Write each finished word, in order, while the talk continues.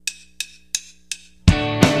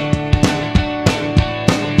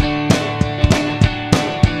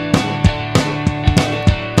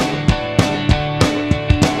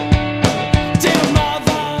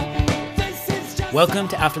Welcome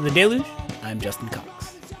to After the Deluge. I'm Justin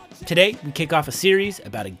Cox. Today, we kick off a series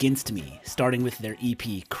about Against Me, starting with their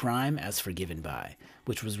EP, Crime as Forgiven By,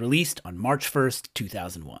 which was released on March 1st,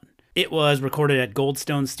 2001. It was recorded at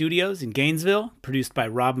Goldstone Studios in Gainesville, produced by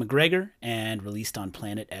Rob McGregor, and released on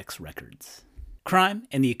Planet X Records. Crime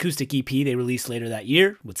and the acoustic EP they released later that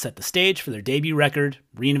year would set the stage for their debut record,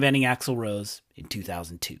 Reinventing Axl Rose, in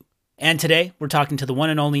 2002. And today, we're talking to the one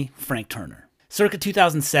and only Frank Turner. Circa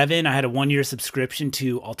 2007, I had a one-year subscription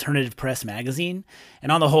to Alternative Press magazine, and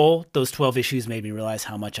on the whole, those 12 issues made me realize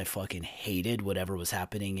how much I fucking hated whatever was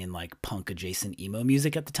happening in like punk-adjacent emo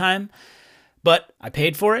music at the time. But I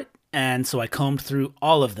paid for it, and so I combed through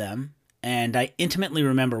all of them, and I intimately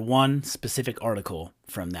remember one specific article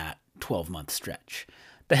from that 12-month stretch.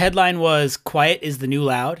 The headline was Quiet is the New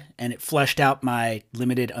Loud, and it fleshed out my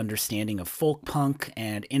limited understanding of folk punk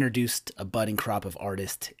and introduced a budding crop of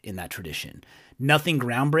artists in that tradition. Nothing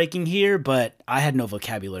groundbreaking here, but I had no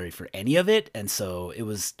vocabulary for any of it, and so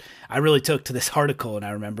I really took to this article, and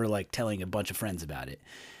I remember like telling a bunch of friends about it.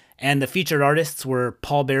 And the featured artists were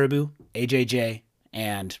Paul Baraboo, AJJ,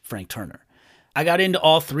 and Frank Turner. I got into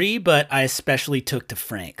all three, but I especially took to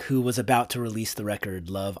Frank, who was about to release the record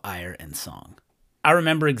Love, Ire, and Song. I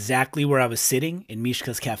remember exactly where I was sitting in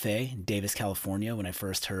Mishka's Cafe in Davis, California, when I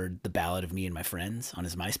first heard The Ballad of Me and My Friends on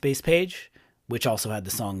his MySpace page, which also had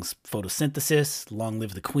the songs Photosynthesis, Long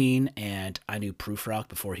Live the Queen, and I Knew Proof Rock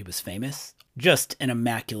Before He Was Famous. Just an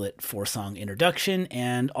immaculate 4-song introduction,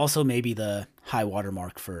 and also maybe the high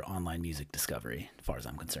watermark for online music discovery, as far as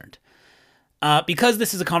I'm concerned. Because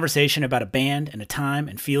this is a conversation about a band and a time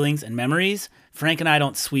and feelings and memories, Frank and I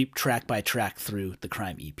don't sweep track by track through the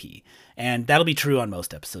Crime EP, and that'll be true on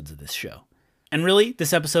most episodes of this show. And really,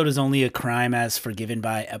 this episode is only a Crime as Forgiven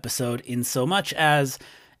By episode in so much as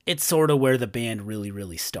it's sort of where the band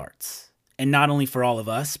really starts. And not only for all of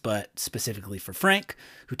us, but specifically for Frank,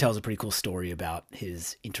 who tells a pretty cool story about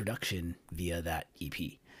his introduction via that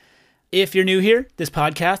EP. If you're new here, this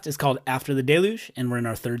podcast is called After the Deluge, and we're in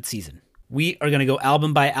our third season. We are going to go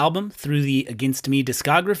album by album through the Against Me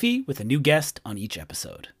discography with a new guest on each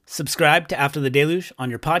episode. Subscribe to After the Deluge on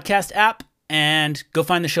your podcast app, and go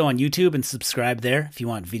find the show on YouTube and subscribe there if you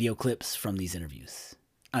want video clips from these interviews.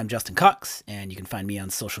 I'm Justin Cox, and you can find me on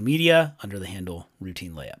social media under the handle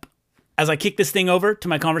Routine Layup. As I kick this thing over to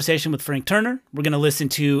my conversation with Frank Turner, we're going to listen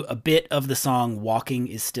to a bit of the song Walking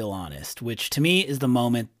is Still Honest, which to me is the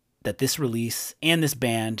moment that this release and this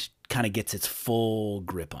band kind of gets its full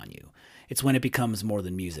grip on you. It's when it becomes more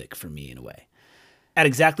than music for me in a way. At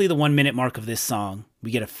exactly the 1 minute mark of this song, we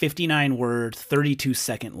get a 59-word,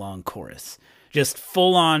 32-second long chorus. Just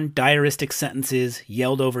full-on diaristic sentences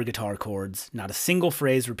yelled over guitar chords, not a single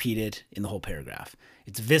phrase repeated in the whole paragraph.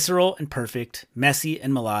 It's visceral and perfect, messy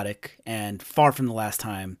and melodic, and far from the last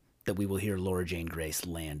time that we will hear Laura Jane Grace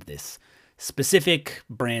land this specific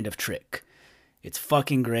brand of trick. It's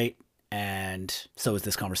fucking great. And so is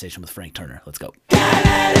this conversation with Frank Turner. Let's go. Can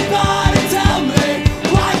anybody tell me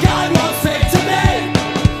why God won't speak to me?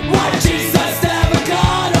 Why Jesus never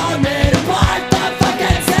got on me to wipe my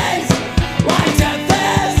fucking tears? Why death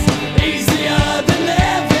is easier than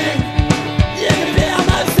living? You can be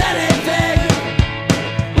almost anything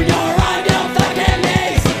when you're on your fucking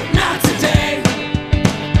knees. Not today.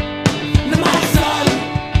 No, my son.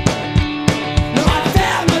 No, my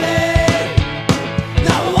family.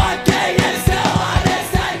 No one.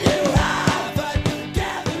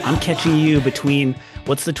 I'm catching you between,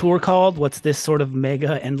 what's the tour called? What's this sort of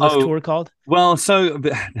mega endless tour called? Well, so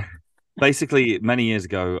basically many years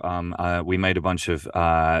ago, we made a bunch of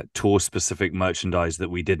tour-specific merchandise that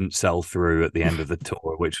we didn't sell through at the end of the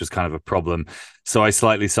tour, which was kind of a problem. So I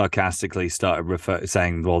slightly sarcastically started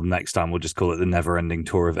saying, well, next time we'll just call it the Never-Ending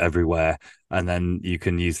Tour of Everywhere. And then you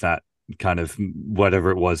can use that kind of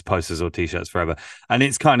whatever it was, posters or T-shirts forever. And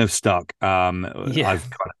it's kind of stuck. I've kind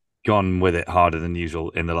of gone with it harder than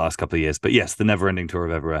usual in the last couple of years, but yes, the Never-Ending Tour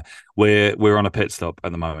of Everywhere. We're on a pit stop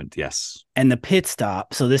at the moment. Yes, and the pit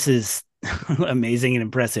stop. So this is amazing and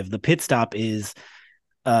impressive. The pit stop is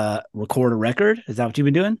record a record. Is that what you've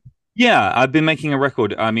been doing? Yeah, I've been making a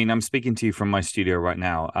record. I mean, I'm speaking to you from my studio right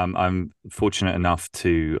now. I'm fortunate enough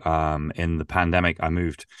to in the pandemic, I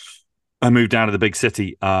moved out of the big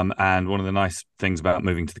city, and one of the nice things about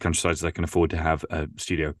moving to the countryside is I can afford to have a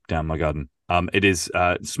studio down my garden. It is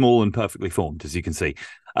small and perfectly formed, as you can see.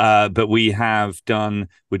 But we're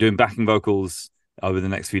doing backing vocals over the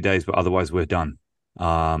next few days, but otherwise we're done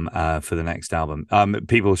for the next album.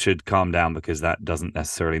 People should calm down because that doesn't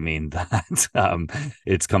necessarily mean that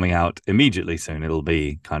it's coming out immediately soon. It'll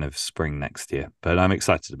be kind of spring next year, but I'm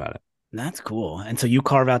excited about it. That's cool. And so you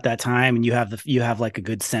carve out that time, and you have like a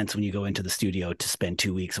good sense when you go into the studio to spend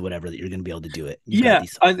 2 weeks or whatever that you're going to be able to do it. You've got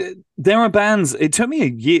Yeah, these. there are bands. It took me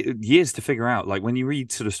years to figure out. Like when you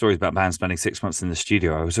read sort of stories about bands spending 6 months in the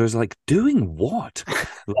studio, I was always like, doing what?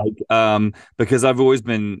 Because I've always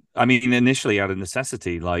been. I mean, initially out of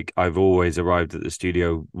necessity, like I've always arrived at the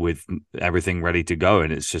studio with everything ready to go,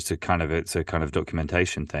 and it's a kind of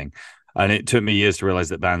documentation thing. And it took me years to realize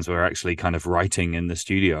that bands were actually kind of writing in the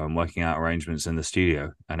studio and working out arrangements in the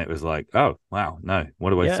studio. And it was like, oh wow, no,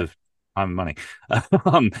 what a waste Yeah. of time and money.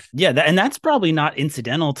 um, Yeah, and that's probably not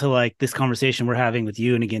incidental to like this conversation we're having with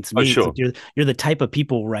you and against oh me. It's sure. like you're the type of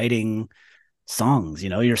people writing songs,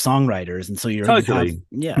 you're songwriters, and so you have Totally.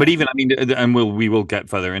 But yeah. even, I mean, and we will get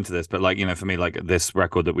further into this, but like, for me, like this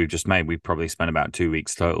record that we've just made, we've probably spent about 2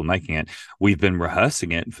 weeks total making it. We've been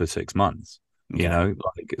rehearsing it for 6 months, Okay.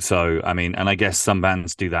 like, so, I mean, and I guess some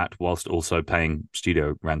bands do that whilst also paying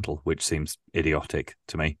studio rental, which seems idiotic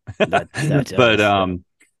to me. That But, does.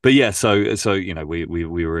 but yeah, so, we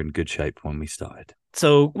were in good shape when we started.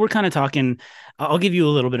 So we're kind of talking. I'll give you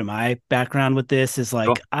a little bit of my background with this. Is Sure.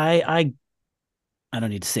 like I don't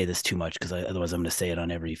need to say this too much because otherwise I'm going to say it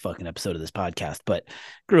on every fucking episode of this podcast. But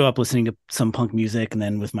grew up listening to some punk music, and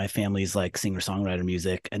then with my family's like singer songwriter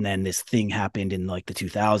music, and then this thing happened in like the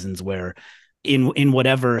 2000s where, in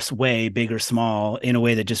whatever way, big or small, in a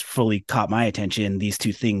way that just fully caught my attention, these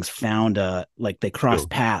two things found like they crossed Sure.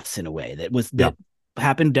 paths in a way Yeah. that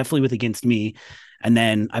happened definitely with Against Me. And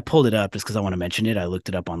then I pulled it up just because I want to mention it. I looked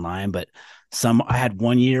it up online, but I had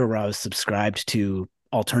one year where I was subscribed to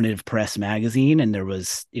Alternative Press magazine, and it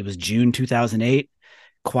was June 2008.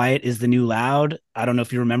 Quiet is the New Loud. I don't know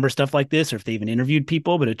if you remember stuff like this or if they even interviewed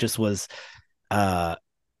people, but it just was uh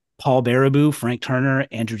Paul Baraboo, Frank Turner,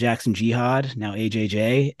 Andrew Jackson Jihad, now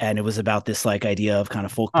AJJ, and it was about this like idea of kind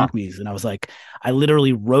of folk Huh. punk music. And I was like, I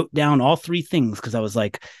literally wrote down all three things because I was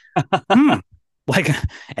like, hmm, like,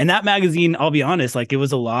 and that magazine, I'll be honest, like it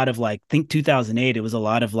was a lot of like, think 2008, it was a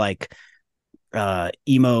lot of like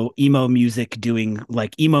emo music doing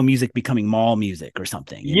like emo music becoming mall music or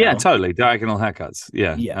something, Yeah, totally. Diagonal haircuts.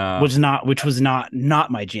 Yeah. yeah, which was not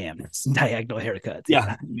my jam. It's diagonal haircuts.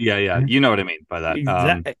 Yeah. Yeah. Yeah. Yeah. You know what I mean by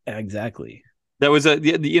that. Exactly. There was I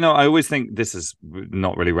always think this is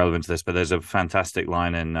not really relevant to this, but there's a fantastic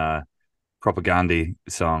line in Propaganda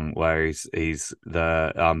song where he's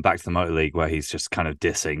the Back to the Motor League, where he's just kind of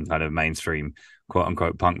dissing kind of mainstream quote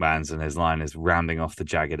unquote punk bands, and his line is rounding off the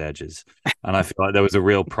jagged edges. And I feel like there was a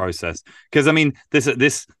real process, because I mean this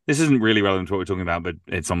isn't really relevant to what we're talking about, but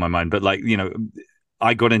it's on my mind. But like,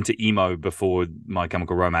 I got into emo before My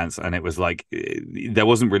Chemical Romance, and it was like there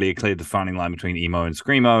wasn't really a clear defining line between emo and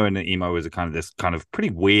screamo, and emo was a kind of this kind of pretty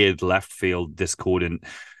weird left field, discordant,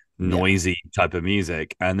 Yeah. noisy type of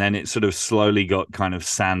music, and then it sort of slowly got kind of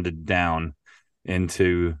sanded down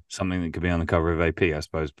into something that could be on the cover of AP, I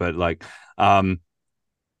suppose. But like,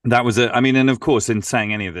 that was I mean, and of course, in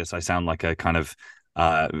saying any of this, I sound like a kind of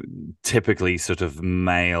uh typically sort of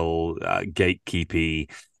male gatekeepy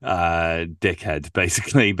dickhead,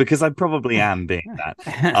 basically, because I probably am being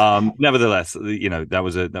that. Nevertheless,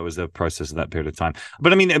 that was a process of that period of time.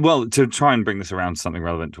 But I mean, well, to try and bring this around to something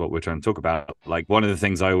relevant to what we're trying to talk about, like one of the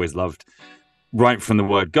things I always loved right from the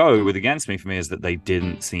word go with Against Me, for me, is that they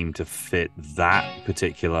didn't seem to fit that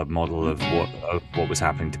particular model of what was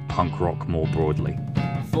happening to punk rock more broadly.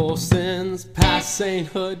 4 sins past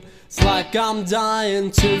sainthood, it's like I'm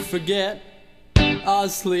dying to forget. Our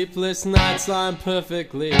sleepless nights, I'm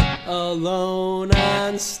perfectly alone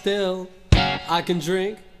and still. I can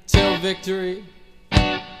drink till victory,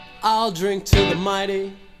 I'll drink to the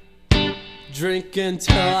mighty. Drink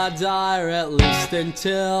until I die, or at least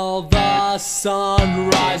until the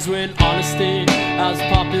sunrise. When honesty, as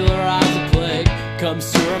popular as a plague,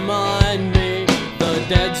 comes to remind me the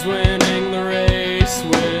dead's winning the race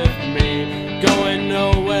with me. Going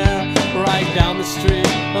nowhere, right down the street,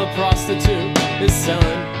 a prostitute is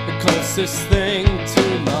selling the closest thing to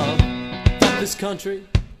love that this country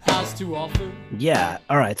has to offer. Yeah.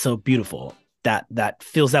 All right. So beautiful. That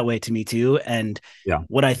feels that way to me too. And Yeah.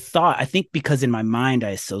 what I think because in my mind I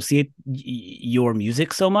associate your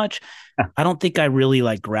music so much, I don't think I really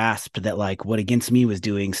like grasped that like what Against Me was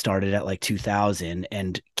doing started at like 2000,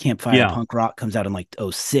 and Campfire Yeah. Punk Rock comes out in like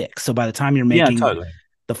 06. So by the time you're Yeah, making totally.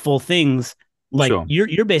 the full things, like Sure.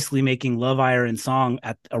 you're basically making Love Iron song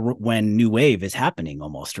at when New Wave is happening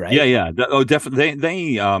almost, right? Yeah, yeah. Oh, definitely.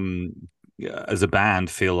 They as a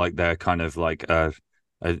band feel like they're kind of like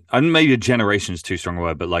and maybe a generation is too strong a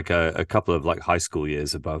word, but like a couple of like high school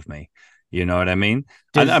years above me. You know what I mean?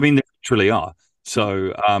 And I Does mean, they truly are.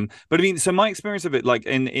 So, but I mean, so my experience of it, like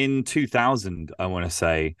in 2000, I want to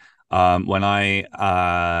say, when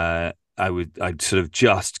I'd sort of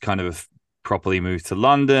just kind of properly moved to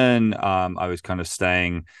London. I was kind of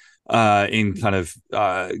staying in kind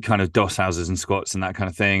of doss houses and squats and that kind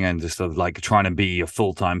of thing, and just sort of like trying to be a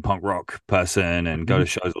full-time punk rock person and go to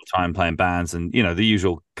shows all the time, playing bands, and the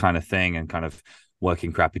usual kind of thing, and kind of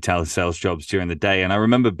working crappy sales jobs during the day. And I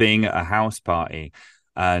remember being at a house party,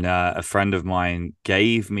 and a friend of mine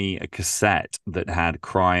gave me a cassette that had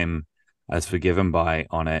 "Crime as Forgiven By"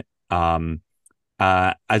 on it,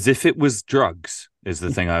 as if it was drugs, is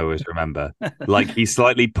the thing I always remember. Like, he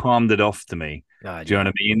slightly palmed it off to me. God, Do you know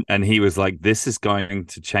what I mean? And he was like, "This is going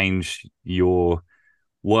to change your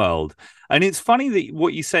world." And it's funny that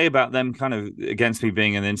what you say about them kind of Against Me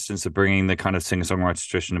being an instance of bringing the kind of singer-songwriter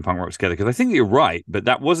tradition and punk rock together, because I think you're right, but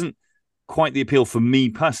that wasn't quite the appeal for me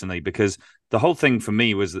personally, because the whole thing for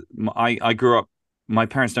me was that I grew up, my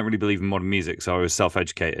parents don't really believe in modern music, so I was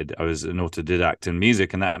self-educated. I was an autodidact in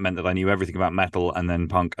music, and that meant that I knew everything about metal and then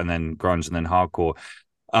punk and then grunge and then hardcore,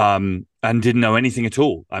 and didn't know anything at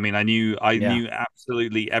all. I mean, I knew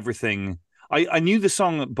absolutely everything. I knew the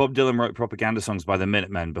song Bob Dylan wrote propaganda songs by the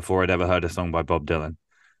Minutemen before I'd ever heard a song by Bob Dylan.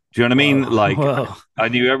 Do you know what I mean? Like, I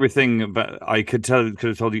knew everything, but I could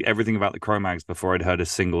have told you everything about the Cro-Mags before I'd heard a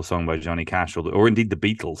single song by Johnny Cash, or indeed the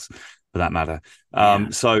Beatles, for that matter.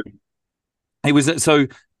 So it was but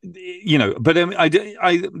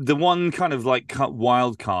the one kind of like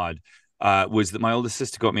wild card was that my older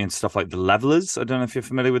sister got me into stuff like the Levellers. I don't know if you're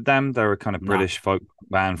familiar with them. They're a kind of British folk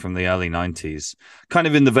band from the early 90s, kind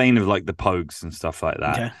of in the vein of like the Pogues and stuff like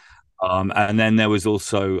that. Okay. And then there was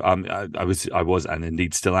also I was and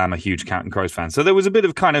indeed still am a huge Counting Crows fan. So there was a bit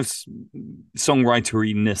of kind of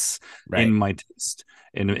songwriteriness in my taste,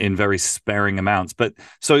 in very sparing amounts. But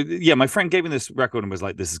so yeah, my friend gave me this record and was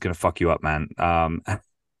like, "This is gonna fuck you up, man."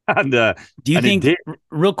 And do you think,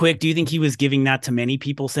 real quick, do you think he was giving that to many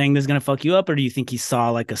people, saying this is gonna fuck you up, or do you think he saw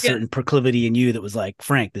like a certain proclivity in you that was like,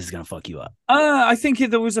 "Frank, this is gonna fuck you up"? I think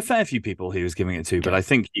there was a fair few people he was giving it to, but I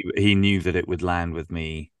think he knew that it would land with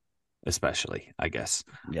me, especially, I guess.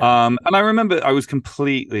 And I remember I was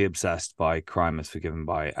completely obsessed by Crime as Forgiven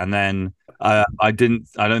By, and then I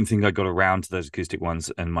don't think I got around to those acoustic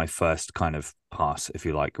ones, and my first kind of pass, if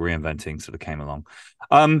you like, reinventing sort of came along.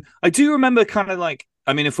 I do remember kind of like,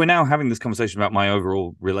 I mean, if we're now having this conversation about my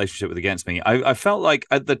overall relationship with Against Me, I felt like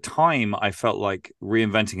at the time, I felt like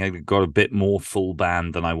reinventing had got a bit more full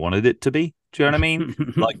band than I wanted it to be. Do you know what I mean?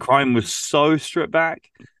 Like, Crime was so stripped back,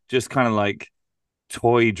 just kind of like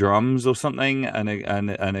toy drums or something,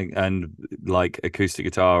 and like acoustic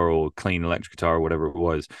guitar or clean electric guitar or whatever it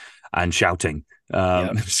was, and shouting.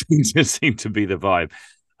 Just seemed to be the vibe.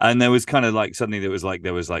 And there was kind of like, suddenly there was like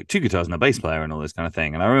two guitars and a bass player and all this kind of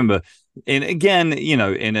thing. And I remember in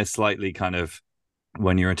a slightly kind of,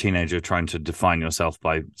 when you're a teenager trying to define yourself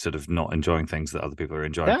by sort of not enjoying things that other people are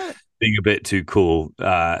enjoying, being a bit too cool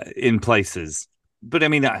in places. But I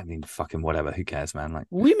mean, fucking whatever. Who cares, man? Like,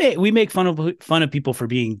 we make fun of people for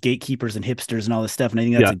being gatekeepers and hipsters and all this stuff, and I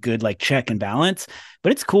think that's a good like check and balance.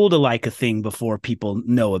 But it's cool to like a thing before people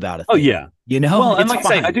know about it. Oh yeah, Well, and like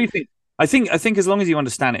fine. I say, I think as long as you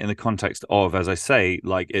understand it in the context of, as I say,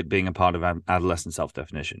 like it being a part of adolescent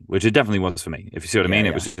self-definition, which it definitely was for me. If you see what I mean,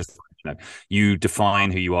 it was just, you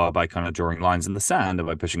define who you are by kind of drawing lines in the sand and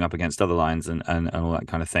by pushing up against other lines and all that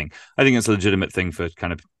kind of thing. I think it's a legitimate thing for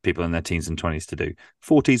kind of people in their teens and 20s to do.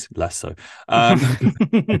 40s, less so.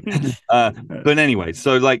 But anyway,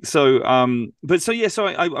 so I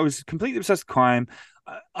was completely obsessed with Crime.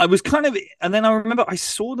 I was kind of, and then I remember I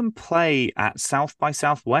saw them play at South by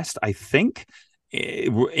Southwest, I think,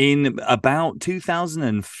 in about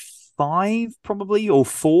 2005, probably, or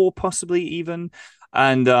 4, possibly even.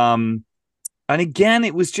 And again,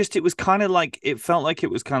 it was kind of like, it felt like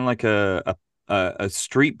it was kind of like a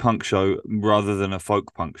street punk show rather than a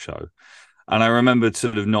folk punk show. And I remember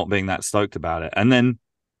sort of not being that stoked about it. And then,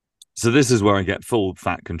 so this is where I get full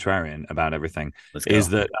fat contrarian about everything, is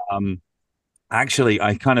that, actually,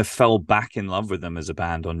 I kind of fell back in love with them as a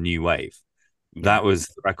band on New Wave. That was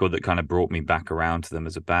the record that kind of brought me back around to them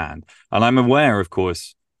as a band. And I'm aware, of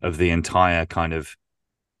course, of the entire kind of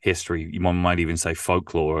history, one might even say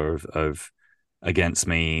folklore of Against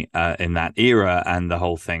Me in that era, and the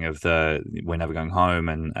whole thing of the We're Never Going Home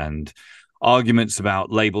and arguments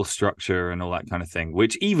about label structure and all that kind of thing,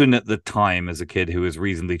 which even at the time as a kid who was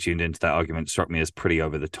reasonably tuned into that argument struck me as pretty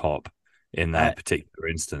over the top in that particular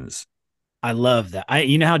instance. I love that.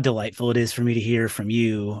 You know how delightful it is for me to hear from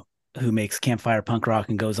you, who makes campfire punk rock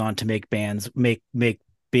and goes on to make big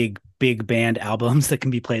band albums that can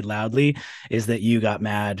be played loudly, is that you got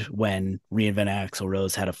mad when Reinvent Axl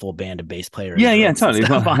Rose had a full band of bass players. Yeah, totally.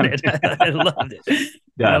 On it. I loved it.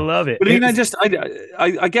 I Yeah. love it. But I mean, I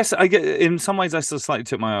guess I get in some ways I still slightly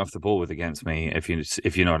took my eye off the ball with Against Me, if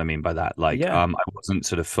you know what I mean by that. Like, Yeah. I wasn't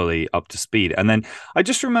sort of fully up to speed, and then I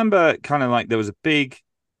just remember kind of like there was a big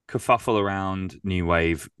kerfuffle around New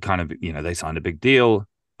Wave. Kind of, they signed a big deal.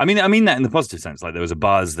 I mean that in the positive sense. Like there was a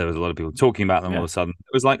buzz, there was a lot of people talking about them. All Yeah. of a sudden,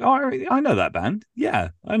 it was like, oh, I know that band. Yeah,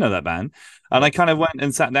 I know that band. And I kind of went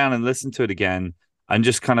and sat down and listened to it again, and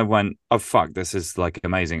just kind of went, oh fuck, this is like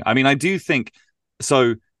amazing. I mean, I do think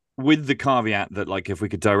so, with the caveat that, like, if we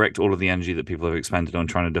could direct all of the energy that people have expended on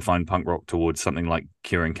trying to define punk rock towards something like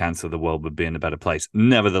curing cancer, the world would be in a better place.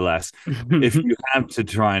 Nevertheless, if you have to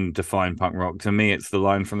try and define punk rock, to me, it's the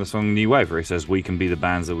line from the song New Wave where he says, "We can be the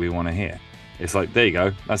bands that we want to hear." It's like, there you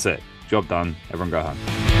go, that's it, job done, everyone go home.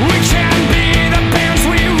 We can be the bands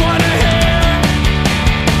we wanna hear.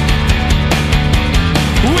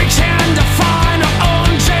 We can define our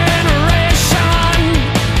own generation.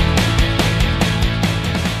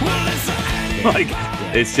 Well, is there any Like,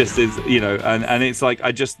 it's and it's like,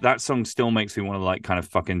 that song still makes me want to like kind of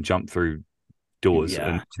fucking jump through doors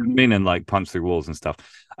and like punch through walls and stuff.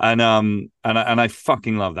 And I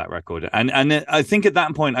fucking love that record. And I think at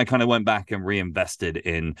that point I kind of went back and reinvested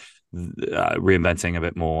in reinventing a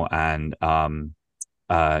bit more, and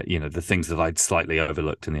the things that I'd slightly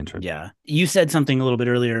overlooked in the intro. Yeah. You said something a little bit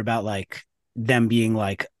earlier about like them being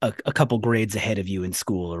like a couple grades ahead of you in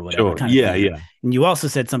school or whatever. Sure. Kind of Yeah, thing. yeah. And you also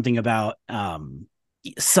said something about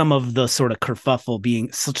some of the sort of kerfuffle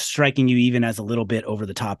being striking you even as a little bit over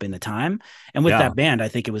the top in the time. And with that band, I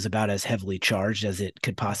think it was about as heavily charged as it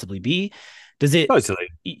could possibly be. Does it? Totally.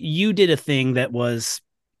 You did a thing that was,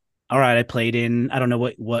 all right, I played in, I don't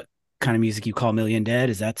know what kind of music you call Million Dead.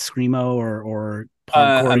 Is that screamo or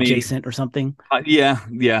hardcore adjacent or something? Yeah.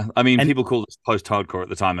 I mean, people called us post-hardcore at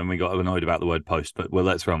the time, and we got annoyed about the word post, but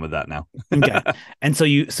let's run with that now. Okay. And so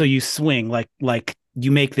you swing like you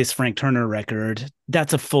make this Frank Turner record.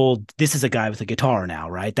 This is a guy with a guitar now,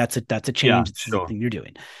 right? That's a change. Yeah, it's sure. something you're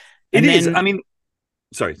doing. And it is. I mean,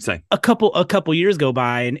 sorry, say. A couple years go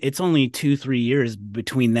by, and it's only 2-3 years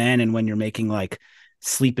between then and when you're making like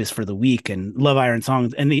Sleep Is for the Weak and Love Iron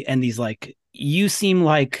Songs, and these, like, you seem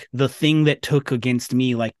like the thing that took Against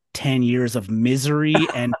Me like 10 years of misery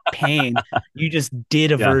and pain. You just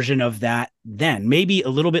did a version of that then, maybe a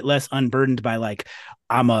little bit less unburdened by like,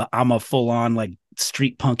 I'm a full on like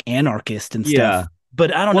street punk anarchist and stuff.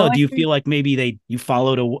 But I don't know. Do you feel like maybe you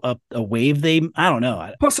followed a wave? I don't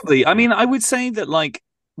know. Possibly. I mean, I would say that, like,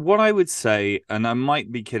 what I would say, and I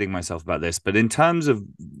might be kidding myself about this, but in terms of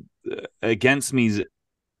Against Me's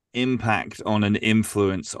impact on an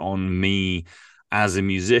influence on me as a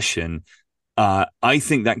musician, I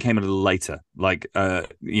think that came a little later. Like, I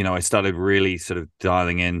started really sort of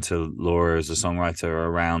dialing into Laura as a songwriter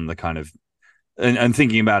around the kind of, and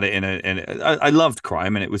thinking about it I loved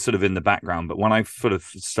Crime, and it was sort of in the background. But when I sort of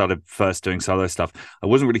started first doing solo stuff, I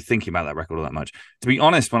wasn't really thinking about that record all that much. To be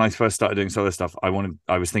honest, when I first started doing solo stuff, I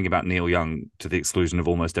was thinking about Neil Young to the exclusion of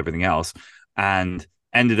almost everything else, and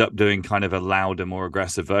ended up doing kind of a louder, more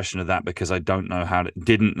aggressive version of that because I didn't know how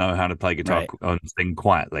to play guitar and sing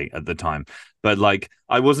quietly at the time. But like,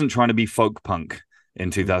 I wasn't trying to be folk punk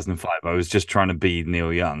in 2005. I was just trying to be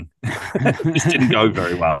Neil Young. It just didn't go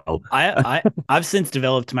very well. I've since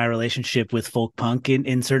developed my relationship with folk punk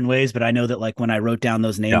in certain ways, but I know that, like, when I wrote down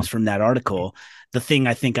those names from that article, the thing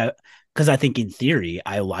because I think in theory,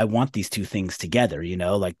 I want these two things together,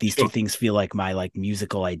 like these two things feel like my like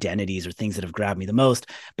musical identities or things that have grabbed me the most.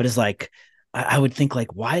 But it's like, I would think,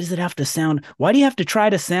 like, why do you have to try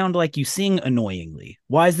to sound like you sing annoyingly?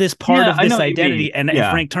 Why is this part of this identity? And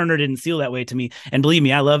Frank Turner didn't feel that way to me. And believe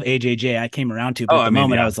me, I love AJJ. I came around to, but at the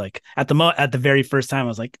moment I was like, at the very first time I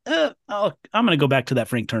was like, I'm going to go back to that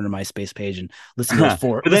Frank Turner MySpace page and listen to those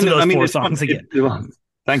four songs again.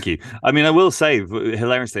 Thank you. I mean, I will say,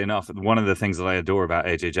 hilariously enough, one of the things that I adore about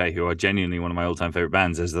AJJ, who are genuinely one of my all-time favorite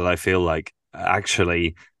bands, is that I feel like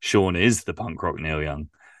actually Sean is the punk rock Neil Young.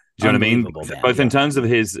 Do you know what I mean? Both in terms of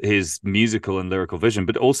his musical and lyrical vision,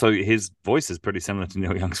 but also his voice is pretty similar to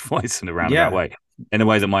Neil Young's voice in a roundabout way, in a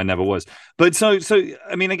way that mine never was. But so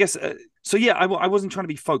I mean, I guess I wasn't trying to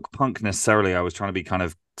be folk punk necessarily. I was trying to be kind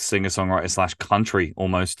of singer-songwriter / country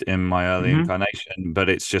almost in my early incarnation. But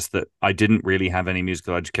it's just that I didn't really have any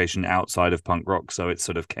musical education outside of punk rock, so it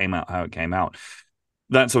sort of came out how it came out.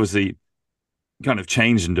 That's obviously kind of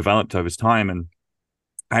changed and developed over time. And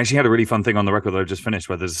I actually had a really fun thing on the record that I just finished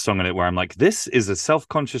where there's a song in it where I'm like, this is a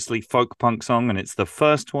self-consciously folk punk song, and it's the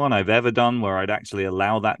first one I've ever done where I'd actually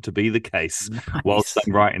allow that to be the case whilst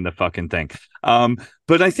I'm writing the fucking thing.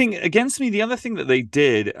 But I think Against Me, the other thing that they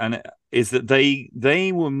did is that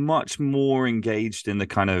they were much more engaged in the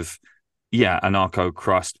kind of yeah, anarcho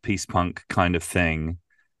crust peace punk kind of thing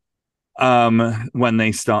when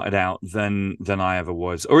they started out than I ever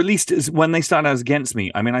was, or at least when they started out as Against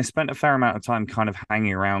Me. I mean, I spent a fair amount of time kind of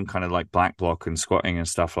hanging around kind of like Black Bloc and squatting and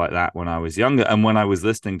stuff like that when I was younger and when I was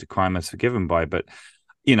listening to Crime as Forgiven By. But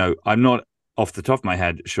you know, I'm not off the top of my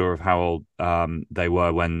head sure of how old they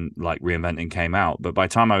were when like Reinventing came out, but by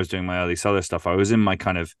the time I was doing my early solo stuff, I was in my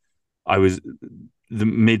kind of, I was the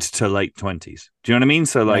mid to late 20s. Do you know what I mean?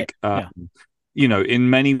 So like Right. you know, in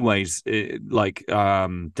many ways, like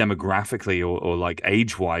demographically or like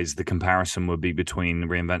age wise, the comparison would be between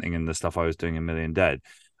Reinventing and the stuff I was doing in Million Dead,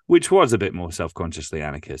 which was a bit more self consciously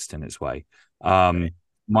anarchist in its way. Right.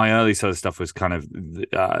 My early sort of stuff was kind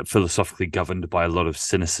of philosophically governed by a lot of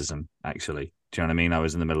cynicism, actually. Do you know what I mean? I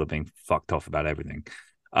was in the middle of being fucked off about everything.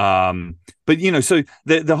 But you know, so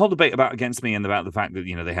the whole debate about Against Me and about the fact that,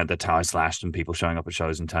 you know, they had their tires slashed and people showing up at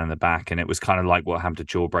shows and turning their back, and it was kind of like what happened to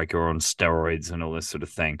Jawbreaker on steroids and all this sort of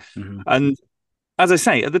thing. Mm-hmm. And as I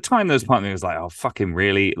say, at the time, there was part of me was like, oh, fucking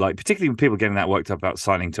really? Like, particularly when people getting that worked up about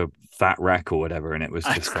signing to Fat Wreck or whatever. And it was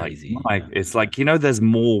That's just crazy. like, it's like, you know, there's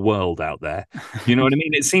more world out there. You know what I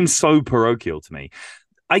mean? It seems so parochial to me.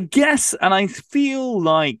 I guess, and I feel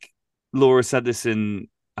like Laura said this in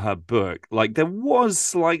her book, like there was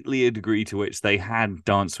slightly a degree to which they had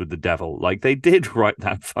Dance with the Devil. Like they did write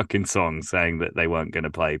that fucking song saying that they weren't going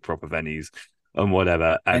to play proper venues and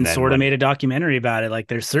whatever. And then sort of when made a documentary about it. Like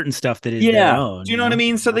there's certain stuff that is their yeah, own, do you know what I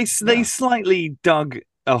mean? So they slightly dug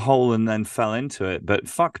a hole and then fell into it. But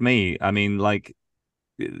fuck me, I mean, like,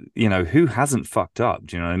 you know, who hasn't fucked up?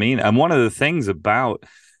 Do you know what I mean? And one of the things about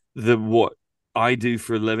what I do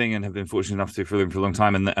for a living and have been fortunate enough to do for a living for a long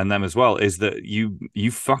time, and them as well, is that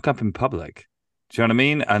you fuck up in public. Do you know what I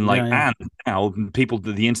mean? And like, Yeah. and now people,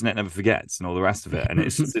 the internet never forgets and all the rest of it. And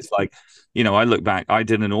it's like, you know, I look back, I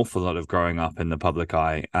did an awful lot of growing up in the public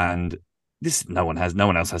eye, and this no one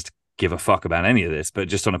else has to give a fuck about any of this. But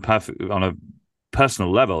just on a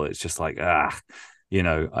personal level, it's just like you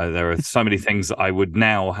know, there are so many things that I would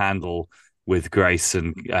now handle with grace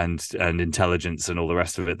and intelligence and all the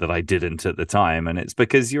rest of it that I didn't at the time. And it's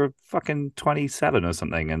because you're fucking 27 or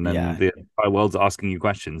something, and then Yeah. the entire world's asking you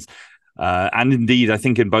questions. And indeed, I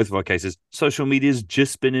think in both of our cases, social media's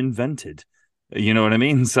just been invented. You know what I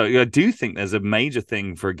mean? So I do think there's a major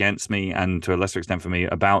thing for Against Me, and to a lesser extent for me,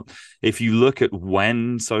 about if you look at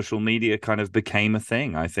when social media kind of became a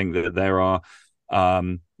thing. I think that there are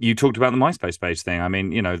you talked about the MySpace page thing. I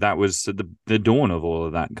mean, you know, that was the dawn of all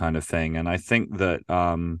of that kind of thing. And I think that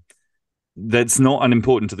that's not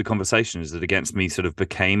unimportant to the conversation, is that Against Me sort of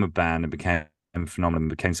became a band and became a phenomenon,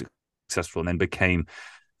 became successful, and then became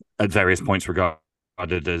at various points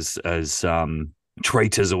regarded as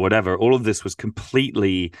traitors or whatever. All of this was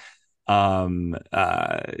completely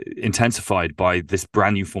intensified by this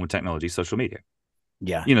brand new form of technology, social media.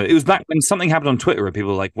 Yeah. You know, it was back when something happened on Twitter and people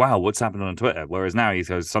were like, wow, what's happened on Twitter? Whereas now he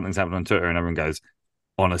goes, something's happened on Twitter, and everyone goes,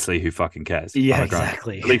 honestly, who fucking cares? Yeah,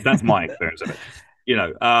 exactly. At least that's my experience of it. You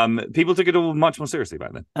know, people took it all much more seriously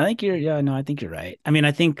back then. I think I think you're right. I mean,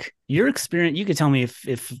 I think your experience, you could tell me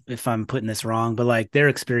if I'm putting this wrong, but like their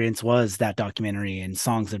experience was that documentary and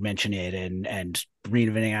songs that mention it, and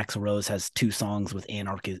Reinventing Axl Rose has 2 songs with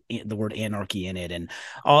the word anarchy in it, and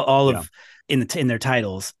all of in their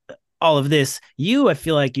titles. All of this, I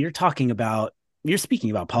feel like you're speaking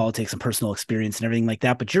about politics and personal experience and everything like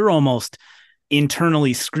that, but you're almost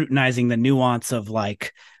internally scrutinizing the nuance of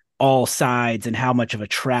like all sides and how much of a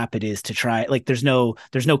trap it is to try. Like there's no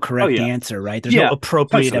correct answer, right? There's no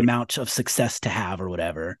appropriate amount of success to have or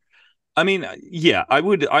whatever. I mean, yeah, I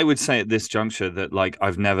would say at this juncture that like I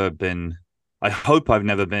hope I've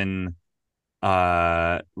never been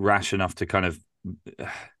rash enough to kind of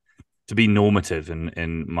to be normative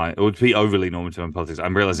in my, or to be overly normative in politics.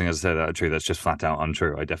 I'm realizing, as I said, that's just flat out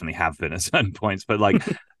untrue. I definitely have been at certain points, but like,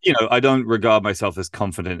 you know, I don't regard myself as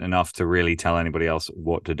confident enough to really tell anybody else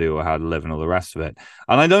what to do or how to live and all the rest of it.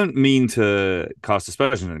 And I don't mean to cast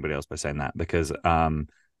aspersions on anybody else by saying that, because,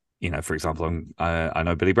 you know, for example, I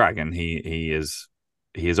know Billy Bragg, and he is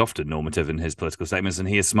often normative in his political statements, and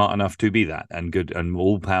he is smart enough to be that, and good, and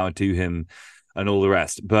all power to him and all the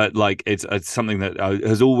rest. But like, it's something that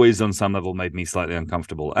has always on some level made me slightly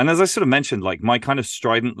uncomfortable. And as I sort of mentioned, like my kind of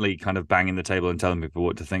stridently kind of banging the table and telling people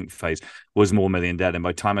what to think phase was more Million Dead. And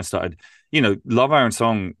by the time I started, you know, Love Iron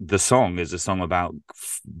Song, the song is a song about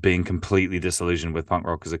being completely disillusioned with punk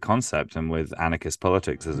rock as a concept and with anarchist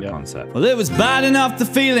politics as a concept. Well, it was bad enough, the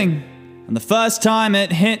feeling, and the first time it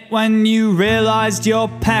hit, when you realized your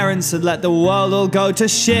parents had let the world all go to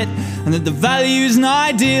shit, and that the values and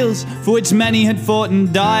ideals for which many had fought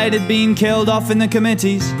and died had been killed off in the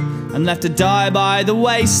committees. and left to die by the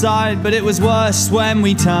wayside. But it was worse when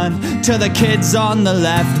we turned to the kids on the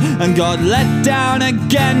left and got let down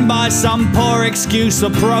again by some poor excuse for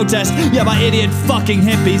protest. Yeah, by idiot fucking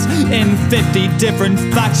hippies in 50 different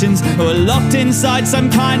factions who were locked inside some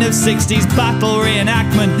kind of 60s battle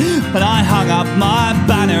reenactment. And I hung up my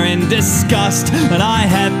banner in disgust and I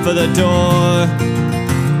head for the door.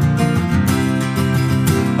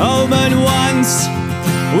 Oh, but once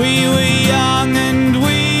we were young and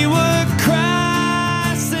we were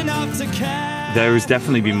crass enough to care. There has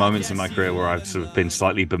definitely been moments in my career where I've sort of been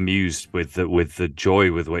slightly bemused with the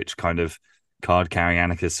joy with which kind of card-carrying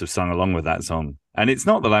anarchists have sung along with that song. And it's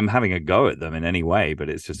not that I'm having a go at them in any way, but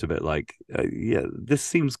it's just a bit like, yeah, this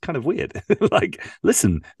seems kind of weird. Like,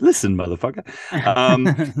 listen, motherfucker.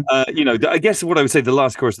 I guess what I would say, the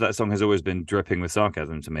last chorus of that song has always been dripping with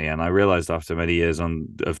sarcasm to me. And I realized after many years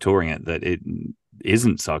of touring it that it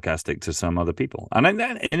isn't sarcastic to some other people. And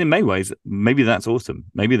in many ways, maybe that's awesome.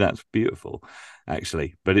 Maybe that's beautiful,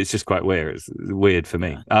 actually. But it's just quite weird. It's weird for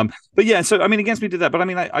me. But yeah, so, I mean, Against Me did that. But I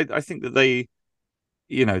mean, I think that they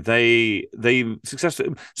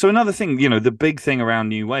successfully. So another thing, the big thing around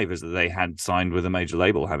New Wave is that they had signed with a major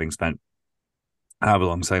label, having spent however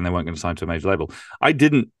long saying they weren't going to sign to a major label. I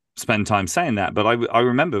didn't spend time saying that, but I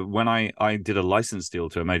remember when I did a license deal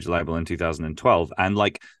to a major label in 2012, and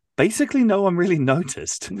like basically no one really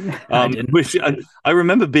noticed. Which I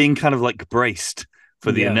remember being kind of like braced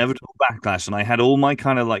for the inevitable backlash, and I had all my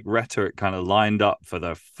kind of like rhetoric kind of lined up for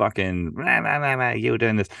the fucking you were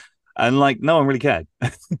doing this. And like no one really cared.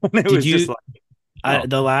 Just like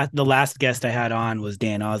the last guest I had on was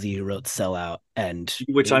Dan Ozzie, who wrote Sellout, and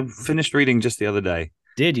which I finished reading just the other day.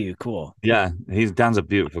 Did you? Cool. Yeah, Dan's a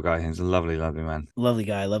beautiful guy. He's a lovely man. Lovely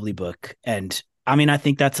guy, lovely book. And I mean, I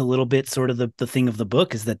think that's a little bit sort of the thing of the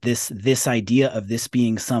book is that this idea of this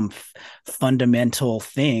being some fundamental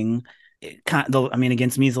thing.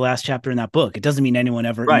 Against Me is the last chapter in that book. It doesn't mean no one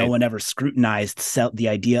ever scrutinized the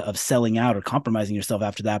idea of selling out or compromising yourself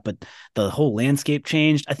after that, but the whole landscape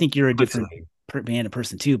changed. I think you're a different band and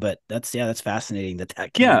person too, but that's fascinating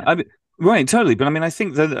that came out. Right, totally. But I mean, I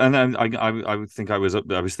think that, and I would think I was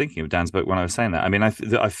thinking of Dan's book when I was saying that. I mean, I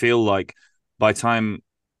feel like by time,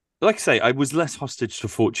 like I say, I was less hostage to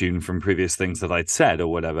fortune from previous things that I'd said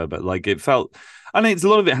or whatever, but like it felt. I mean, a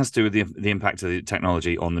lot of it has to do with the impact of the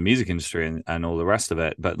technology on the music industry and all the rest of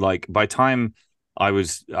it. But like by time I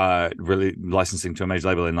was really licensing to a major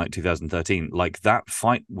label in like 2013, like that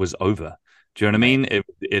fight was over. Do you know what I mean?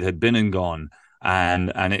 It had been and gone,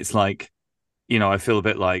 and it's like, I feel a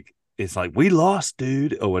bit like it's like we lost,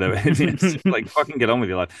 dude, or whatever. It's just like fucking get on with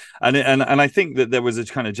your life. And I think that there was a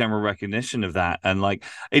kind of general recognition of that. And like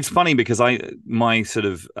it's funny because my sort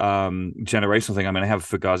of generational thing. I mean, I have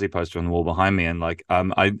a Fugazi poster on the wall behind me, and like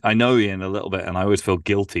I know Ian a little bit, and I always feel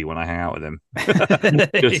guilty when I hang out with him.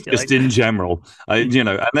 just in general,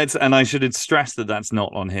 and I should stress that that's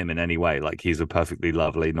not on him in any way. Like he's a perfectly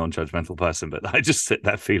lovely, non-judgmental person, but I just sit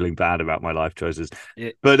there feeling bad about my life choices.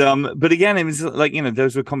 But again, it was like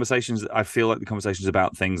those were conversations. I feel like the conversations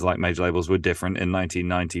about things like major labels were different in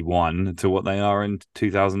 1991 to what they are in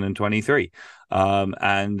 2023.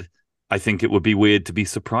 And I think it would be weird to be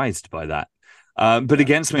surprised by that. But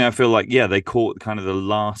Against Me, I feel like, they caught kind of the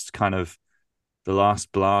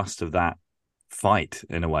last blast of that fight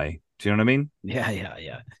in a way. Do you know what I mean?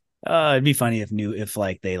 Yeah. It'd be funny if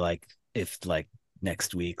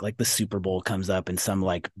next week, like the Super Bowl comes up and some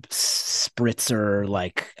like spritzer,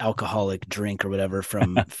 like alcoholic drink or whatever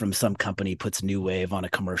from some company puts New Wave on a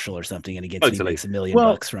commercial or something, and Against Me makes $1 million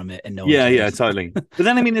bucks from it, and no one cares. Totally. But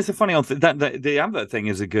then I mean, it's a funny old thing that the advert thing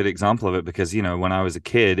is a good example of it, because when I was a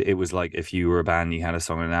kid, it was like if you were a band, you had a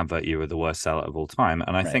song in an advert, you were the worst seller of all time.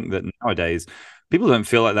 And I think that nowadays people don't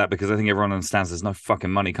feel like that, because I think everyone understands there's no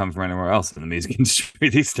fucking money coming from anywhere else in the music industry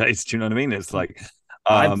these days. Do you know what I mean? It's like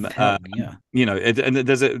and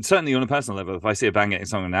there's certainly on a personal level, if I see a band getting a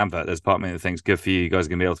song in an advert, there's part of me that thinks, good for you guys are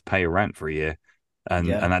gonna be able to pay your rent for a year, and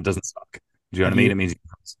that doesn't suck. Do you know what I mean? It means you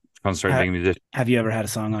concentrate being a musician. Have you ever had a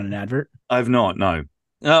song on an advert? I've not, no.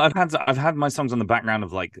 I've had my songs on the background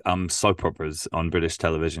of like soap operas on British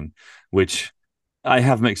television, which I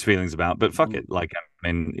have mixed feelings about, but fuck it. Like,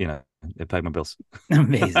 I mean, it paid my bills.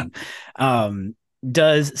 Amazing.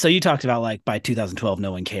 So you talked about like by 2012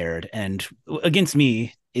 no one cared, and Against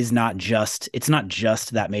Me is not just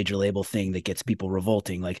that major label thing that gets people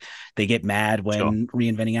revolting. Like they get mad when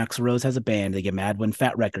Reinventing Axl Rose has a band, they get mad when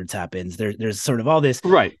Fat Records happens. There's sort of all this.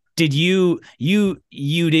 Right. Did you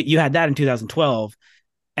had that in 2012,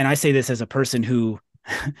 and I say this as a person who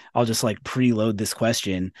I'll just like preload this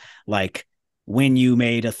question, like when you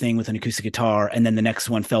made a thing with an acoustic guitar and then the next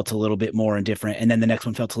one felt a little bit more indifferent and then the next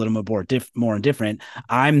one felt a little more indifferent,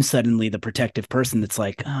 I'm suddenly the protective person that's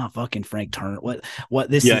like, oh, fucking Frank Turner, what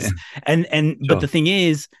this Yeah, is. And but sure. the thing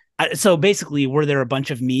is, so basically, were there a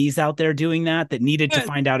bunch of me's out there doing that needed to Yeah.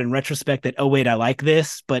 find out in retrospect that, oh wait, I like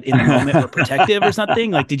this, but in the moment we're protective or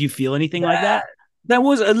something? Like, did you feel anything like Yeah, that? there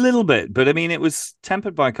was a little bit, but I mean, it was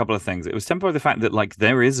tempered by a couple of things. It was tempered by the fact that like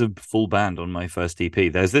there is a full band on my first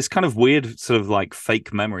EP. There's this kind of weird sort of like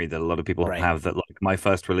fake memory that a lot of people Right. have that like my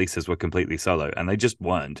first releases were completely solo, and they just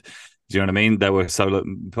weren't. Do you know what I mean? There were solo,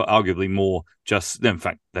 arguably more just, in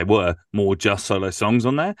fact, there were more just solo songs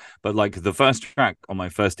on there. But like the first track on my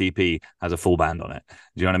first EP has a full band on it. Do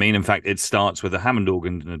you know what I mean? In fact, it starts with a Hammond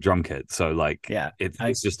organ and a drum kit. So like Yeah.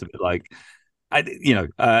 it's just a bit like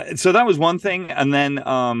so that was one thing. And then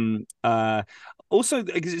also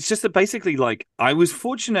it's just that basically like I was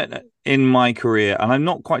fortunate in my career, and I'm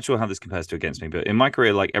not quite sure how this compares to Against Me, but in my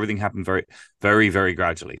career, like everything happened very, very, very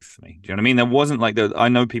gradually for me. Do you know what I mean? There wasn't like I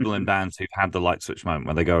know people in bands who've had the light switch moment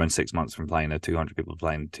where they go in 6 months from playing 200 people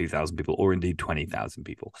playing 2,000 people, or indeed 20,000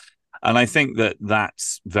 people. And I think that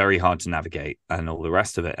that's very hard to navigate and all the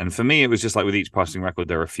rest of it. And for me, it was just like with each passing record,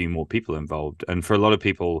 there are a few more people involved. And for a lot of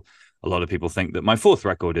people think that my fourth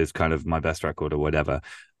record is kind of my best record or whatever.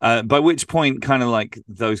 By which point, kind of like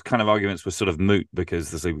those kind of arguments were sort of moot because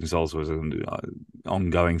the Sleeping Souls was an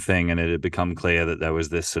ongoing thing, and it had become clear that there was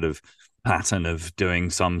this sort of pattern of doing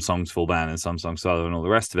some songs full band and some songs solo and all the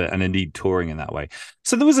rest of it, and indeed touring in that way.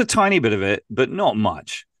 So there was a tiny bit of it, but not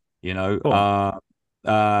much, you know. Cool.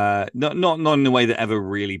 Not in a way that ever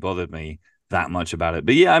really bothered me that much about it.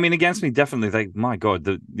 But yeah, I mean, Against Me, definitely. My God,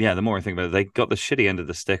 the more I think about it, they got the shitty end of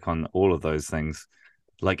the stick on all of those things,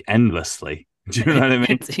 like endlessly. Do you know what I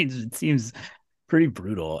mean? It seems pretty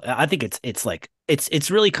brutal. I think it's like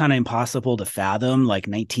it's really kind of impossible to fathom like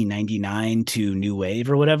 1999 to new wave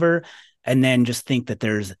or whatever, and then just think that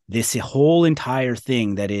there's this whole entire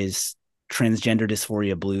thing that is transgender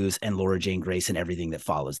dysphoria blues and Laura Jane Grace and everything that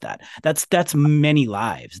follows that. That's many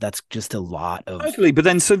lives. That's just a lot of Totally, but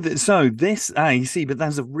then so this you see, but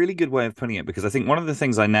that's a really good way of putting it, because I think one of the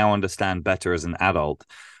things I now understand better as an adult,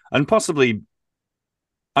 and possibly,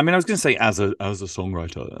 I mean, I was going to say as a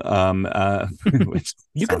songwriter, which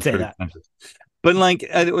you could sounds say pretty that. pretentious, but like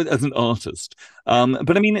as an artist,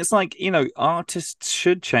 but I mean, it's like, you know, artists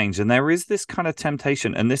should change, and there is this kind of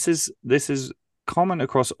temptation, and this is common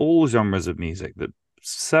across all genres of music, that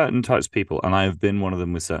certain types of people, and I have been one of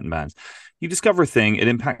them with certain bands, you discover a thing, it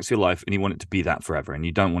impacts your life, and you want it to be that forever, and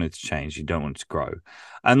you don't want it to change, you don't want it to grow.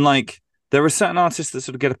 And like there are certain artists that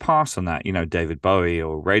sort of get a pass on that, you know, David Bowie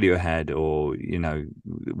or Radiohead, or, you know,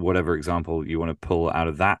 whatever example you want to pull out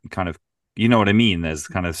of that kind of, you know what I mean? There's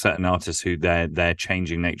kind of certain artists who their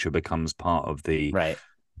changing nature becomes part of Right.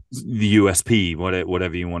 the USP,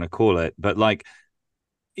 whatever you want to call it. But like,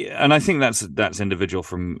 and I think that's individual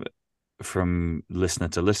from listener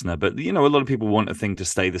to listener. But you know, a lot of people want a thing to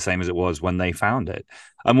stay the same as it was when they found it.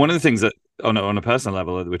 And one of the things that on a personal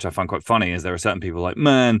level, which I find quite funny, is there are certain people like,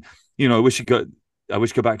 man, you know, I wish you go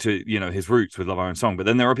back to, you know, his roots with Love Iron Song. But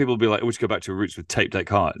then there are people who be like, I wish you go back to roots with Tape Deck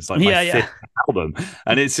Heart. It's like my Yeah, yeah. fifth album.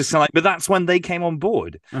 And it's just kind of like, but that's when they came on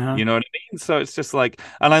board. Uh-huh. You know what I mean? So it's just like,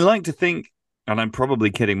 and I like to think, and I'm probably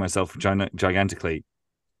kidding myself gigantically,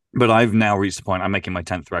 but I've now reached the point, I'm making my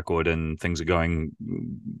 10th record and things are going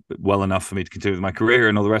well enough for me to continue with my career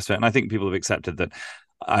and all the rest of it. And I think people have accepted that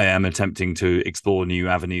I am attempting to explore new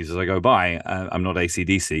avenues as I go by. I'm not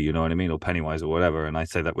AC/DC, you know what I mean, or Pennywise or whatever. And I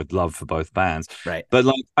say that with love for both bands. Right. But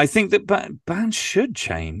like, I think that bands should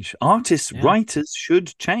change. Artists, Yeah. writers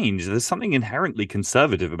should change. There's something inherently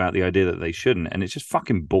conservative about the idea that they shouldn't. And it's just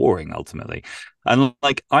fucking boring ultimately. And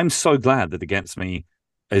like, I'm so glad that Against Me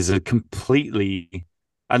is a completely,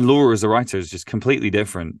 and Laura as a writer is just completely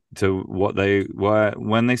different to what they were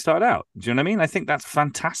when they started out. Do you know what I mean? I think that's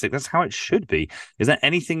fantastic. That's how it should be. Is there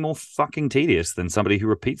anything more fucking tedious than somebody who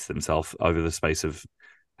repeats themselves over the space of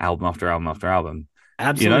album after album after album?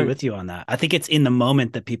 Absolutely You know, with you on that. I think it's in the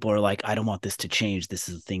moment that people are like, I don't want this to change. This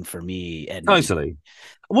is a thing for me. And totally.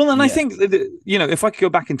 Well, and I yeah, think that, you know, if I could go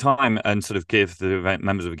back in time and sort of give the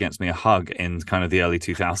members of Against Me a hug in kind of the early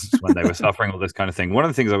 2000s when they were suffering all this kind of thing, one of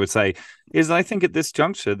the things I would say is that I think at this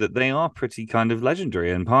juncture that they are pretty kind of legendary,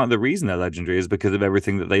 and part of the reason they're legendary is because of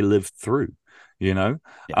everything that they lived through, you know.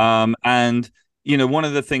 yeah, And you know, one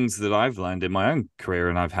of the things that I've learned in my own career,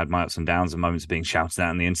 and I've had my ups and downs and moments of being shouted at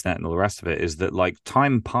on the internet and all the rest of it, is that like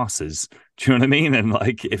time passes. Do you know what I mean? And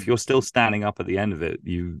like, if you're still standing up at the end of it,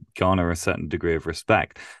 you garner a certain degree of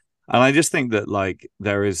respect. And I just think that like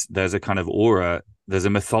there's a kind of aura, there's a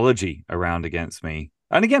mythology around Against Me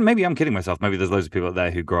And again, maybe I'm kidding myself. Maybe there's loads of people out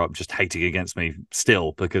there who grow up just hating against me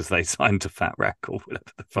still because they signed to Fat Wreck or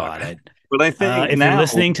whatever the fuck. God, But I think if now, you're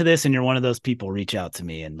listening to this and you're one of those people, reach out to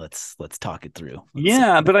me and let's talk it through.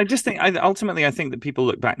 yeah, but I just think ultimately I think that people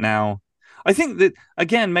look back now. I think that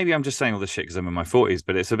again, maybe I'm just saying all this shit because I'm in my 40s,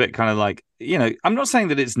 but it's a bit kind of like, I'm not saying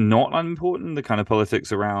that it's not unimportant, the kind of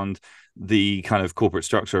politics around the kind of corporate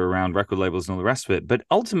structure around record labels and all the rest of it. But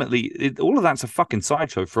ultimately, all of that's a fucking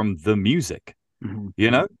sideshow from the music, you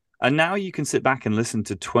know? And now you can sit back and listen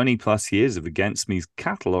to 20 plus years of Against Me's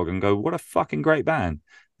catalog and go, what a fucking great band.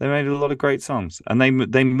 They made a lot of great songs and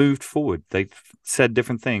they moved forward. They said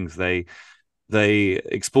different things. They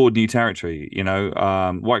explored new territory.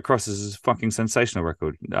 White Cross is a fucking sensational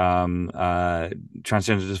record. Transgender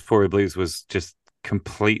Dysphoria Blues was just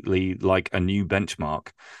completely like a new benchmark,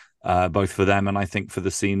 both for them and I think for the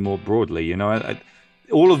scene more broadly.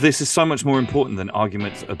 All of this is so much more important than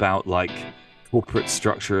arguments about like corporate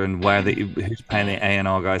structure and who's paying the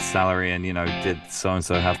A&R guy's salary and did so and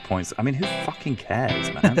so have points. I mean, who fucking cares,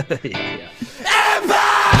 man? Yeah.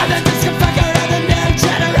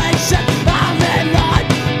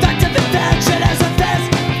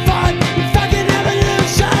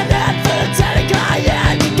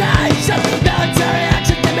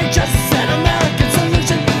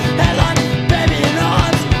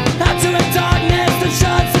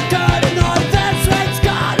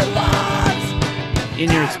 In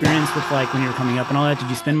your experience with like when you were coming up and all that, did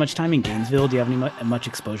you spend much time in Gainesville? Do you have any much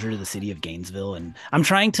exposure to the city of Gainesville? And I'm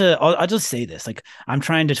trying to, I'll just say this, like I'm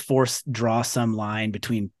trying to draw some line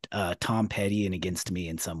between Tom Petty and Against Me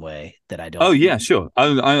in some way that I don't. Oh yeah, sure.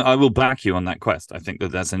 I will back you on that quest. I think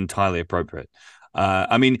that that's entirely appropriate.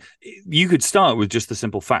 I mean, you could start with just the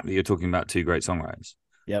simple fact that you're talking about two great songwriters.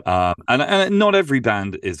 Yep. And not every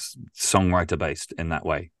band is songwriter based in that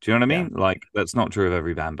way. Do you know what I mean? Yeah. Like that's not true of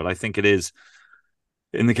every band, but I think it is.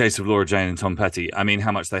 In the case of Laura Jane and Tom Petty, I mean,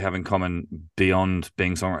 how much they have in common beyond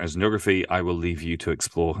being songwriters and geography, I will leave you to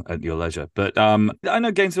explore at your leisure. But I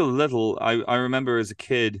know Gainesville a little. I remember as a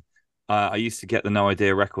kid, I used to get the No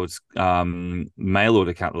Idea Records mail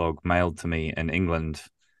order catalog mailed to me in England.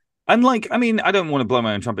 And like, I mean, I don't want to blow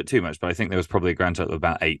my own trumpet too much, but I think there was probably a grand total of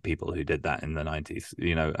about 8 people who did that in the 90s,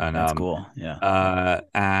 and that's cool. Yeah.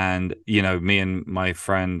 And, me and my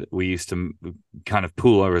friend, we used to kind of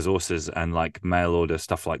pool our resources and like mail order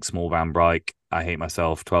stuff like Small Van Bryke, I Hate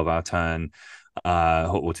Myself, 12-Hour Turn,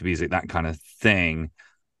 Hot Water Music, that kind of thing.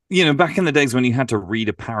 Back in the days when you had to read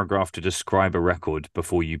a paragraph to describe a record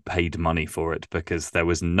before you paid money for it because there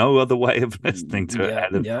was no other way of listening to it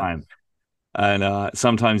at the time. And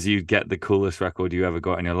sometimes you'd get the coolest record you ever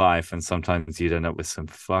got in your life, and sometimes you'd end up with some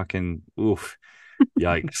fucking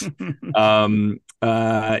yikes. I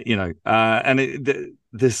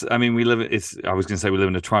mean, we live. I was going to say we live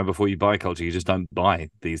in a try before you buy culture. You just don't buy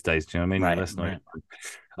these days. Do you know what I mean? Right. That's not,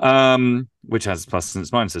 which has pluses and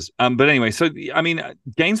its minuses. But anyway, so I mean,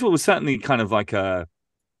 Gainesville was certainly kind of like a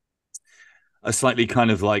slightly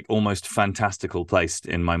kind of like almost fantastical place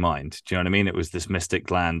in my mind. Do you know what I mean? It was this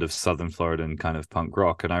mystic land of Southern Florida and kind of punk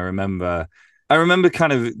rock. And I remember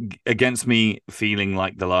kind of Against Me feeling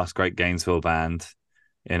like the last great Gainesville band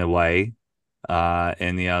in a way,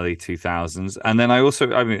 in the early 2000s. And then I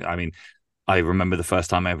remember the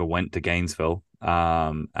first time I ever went to Gainesville.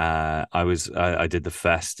 I did the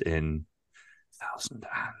fest in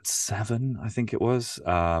 2007, I think it was.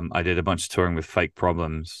 I did a bunch of touring with Fake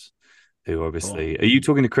Problems, who obviously Are you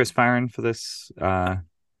talking to Chris Farron for this?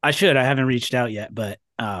 I should. I haven't reached out yet, but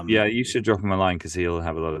yeah, you should drop him a line because he'll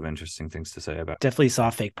have a lot of interesting things to say about it. Definitely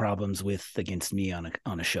saw Fake Problems with Against Me on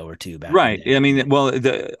a show or two back. Right. I mean, well,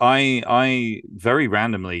 I very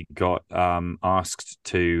randomly got asked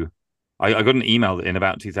to. I got an email in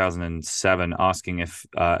about 2007 asking if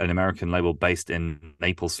an American label based in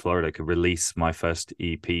Naples, Florida, could release my first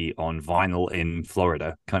EP on vinyl in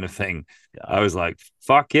Florida, kind of thing. I was like,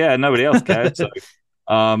 "Fuck yeah!" Nobody else cared. So,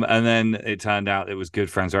 and then it turned out it was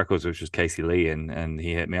Good Friends Records, which was Casey Lee, and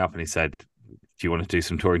he hit me up and he said, "Do you want to do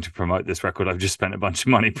some touring to promote this record? I've just spent a bunch of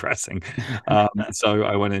money pressing." So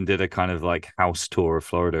I went and did a kind of like house tour of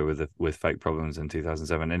Florida with Fake Problems in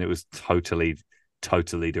 2007, and it was totally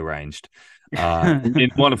deranged in a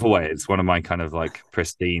wonderful way. It's one of my kind of like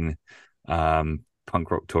pristine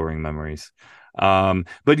punk rock touring memories. But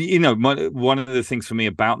one of the things for me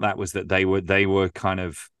about that was that they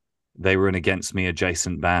were an Against Me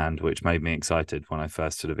adjacent band, which made me excited when I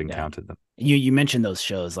first sort of encountered them. You mentioned those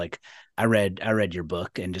shows. Like I read your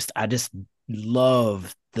book and I just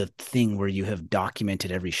love the thing where you have documented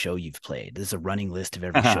every show you've played. There's a running list of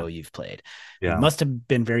every show you've played. It Yeah. must have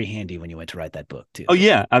been very handy when you went to write that book too. Oh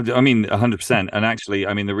yeah, I mean 100%. And actually,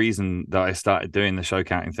 I mean the reason that I started doing the show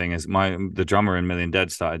counting thing is the drummer in Million Dead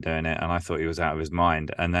started doing it, and I thought he was out of his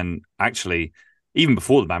mind. And then actually, even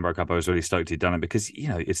before the band broke up, I was really stoked he'd done it because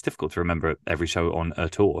it's difficult to remember every show on a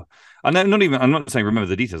tour. And then not even I'm not saying remember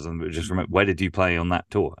the details, but just remember where did you play on that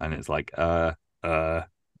tour, and it's like uh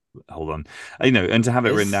hold on, and to have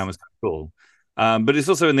it written down was kind of cool. But it's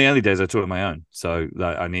also in the early days I toured my own, so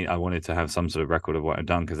like, I wanted to have some sort of record of what I'd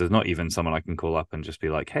done because there's not even someone I can call up and just be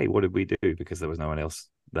like, hey, what did we do? Because there was no one else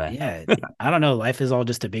there. Yeah, I don't know. Life is all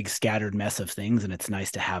just a big scattered mess of things, and it's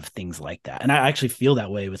nice to have things like that. And I actually feel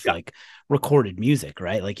that way with Yeah. like recorded music,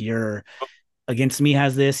 right? Like you're Against Me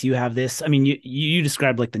has this, you have this. I mean, you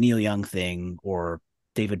described like the Neil Young thing or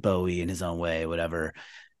David Bowie in his own way, whatever.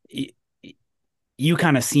 You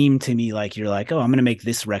kind of seem to me like you're like, oh, I'm going to make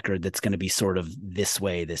this record that's going to be sort of this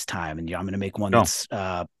way this time, and I'm going to make one Oh, that's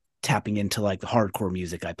tapping into like the hardcore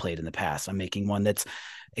music I played in the past. I'm making one that's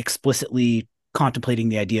explicitly contemplating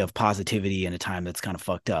the idea of positivity in a time that's kind of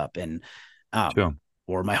fucked up, and sure.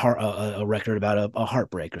 or my heart, a record about a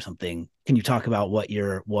heartbreak or something. Can you talk about what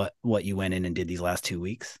you went in and did these last 2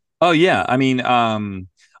 weeks? Oh yeah, I mean,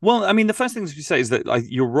 well, I mean, the first thing to say is that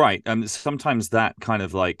you're right. Sometimes that kind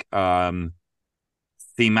of like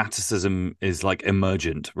thematicism is like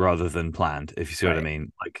emergent rather than planned, if you see what I Right.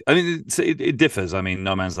 mean. Like, I mean, it differs. I mean,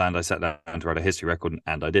 No Man's Land, I sat down to write a history record,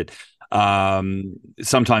 and I did.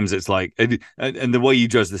 Sometimes it's like, and the way you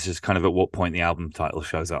judge this is kind of at what point the album title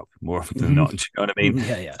shows up, more often than not. Do you know what I mean?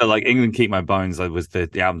 Yeah, yeah. So, like, England Keep My Bones, I was the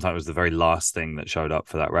album title was the very last thing that showed up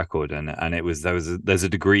for that record, and it was there's a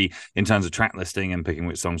degree in terms of track listing and picking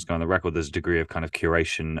which songs go on the record. There's a degree of kind of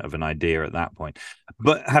curation of an idea at that point.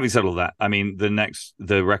 But having said all that, I mean,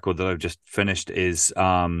 the record that I've just finished is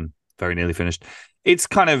very nearly finished. It's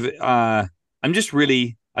kind of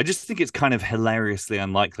I just think it's kind of hilariously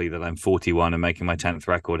unlikely that I'm 41 and making my 10th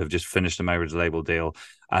record, have just finished a major label deal,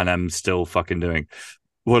 and I'm still fucking doing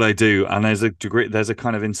what I do. And there's a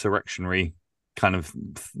kind of insurrectionary kind of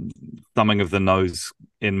thumbing of the nose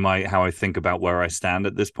in my how I think about where I stand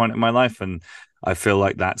at this point in my life, and I feel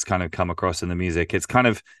like that's kind of come across in the music. It's kind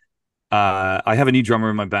of I have a new drummer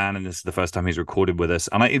in my band, and this is the first time he's recorded with us.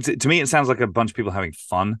 And to me, it sounds like a bunch of people having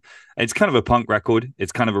fun. It's kind of a punk record.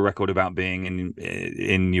 It's kind of a record about being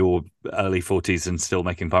in your early 40s and still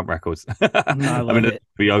making punk records. No, I I love mean, to it.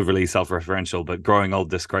 be overly self-referential, but growing old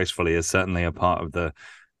disgracefully is certainly a part of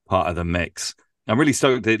the mix. I'm really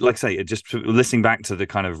stoked. Like I say, it just listening back to the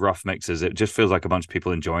kind of rough mixes, it just feels like a bunch of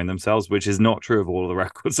people enjoying themselves, which is not true of all of the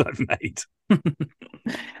records I've made.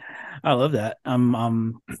 I love that.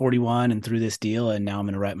 I'm 41 and through this deal, and now I'm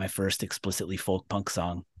going to write my first explicitly folk punk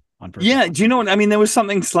song on purpose. Yeah, do you know what I mean? There was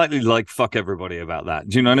something slightly like "fuck everybody" about that.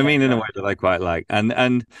 Do you know what I Yeah, mean? In a yeah. way that I quite like,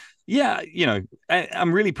 and yeah,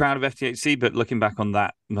 I'm really proud of FTHC. But looking back on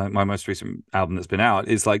that, like my most recent album that's been out,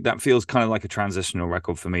 is like that feels kind of like a transitional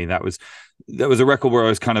record for me. That was a record where I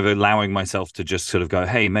was kind of allowing myself to just sort of go,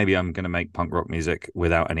 hey, maybe I'm going to make punk rock music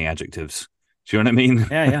without any adjectives. Do you know what I mean?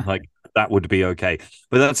 Yeah, yeah. Like that would be okay.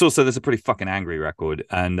 But there's a pretty fucking angry record,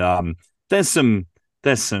 and there's some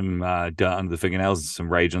dirt under the fingernails and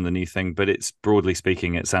some rage on the new thing, but it's broadly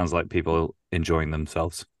speaking, it sounds like people enjoying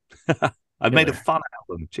themselves. I've made a Killer. fun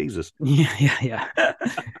album. Jesus. Yeah, yeah,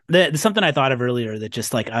 yeah. Something I thought of earlier that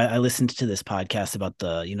just like I listened to this podcast about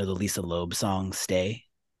the Lisa Loeb song "Stay."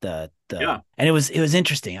 Yeah. And it was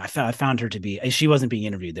interesting. I found her to be, she wasn't being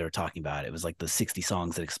interviewed. They were talking about it. It was like the 60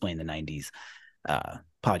 songs that explain the 90s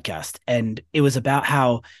podcast. And it was about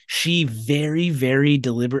how she very, very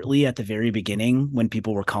deliberately at the very beginning, when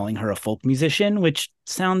people were calling her a folk musician,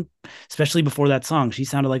 especially before that song, she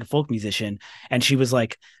sounded like a folk musician. And she was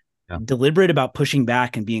like, Yeah. deliberate about pushing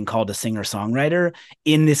back and being called a singer songwriter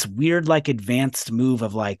in this weird like advanced move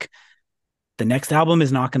of like the next album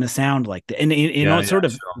is not going to sound like the and Yeah, sort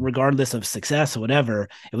of sure. regardless of success or whatever.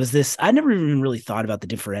 It was this, I never even really thought about the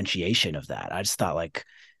differentiation of that. I just thought like,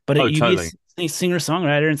 but Oh, you'd be totally. a singer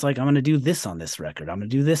songwriter and it's like, I'm going to do this on this record, I'm going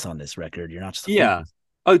to do this on this record. You're not just a folk. Yeah.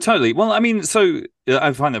 Oh, totally. Well, I mean, so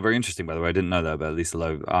I find that very interesting. By the way, I didn't know that about Lisa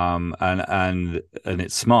Loeb. And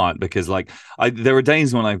it's smart because, like, there are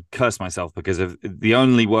days when I curse myself because of the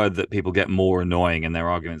only word that people get more annoying in their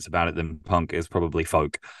arguments about it than punk is probably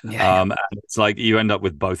folk. Yeah, And it's like you end up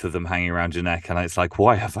with both of them hanging around your neck, and it's like,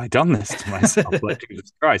 why have I done this to myself? Like,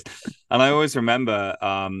 Jesus Christ! And I always remember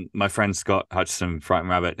my friend Scott Hutchison,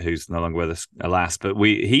 Frightened Rabbit, who's no longer with us, alas, but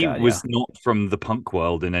he God, yeah. was not from the punk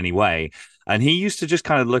world in any way. And he used to just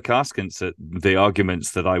kind of look askance at the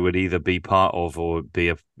arguments that I would either be part of or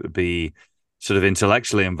be sort of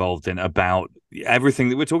intellectually involved in about everything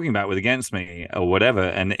that we're talking about with Against Me or whatever,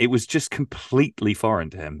 and it was just completely foreign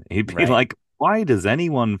to him. He'd be Right. like, why does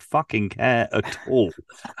anyone fucking care at all?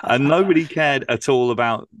 And nobody cared at all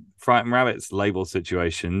about Frightened Rabbit's label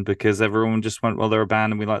situation, because everyone just went, well, they're a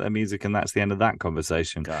band and we like their music, and that's the end of that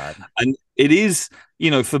conversation. God. And it is,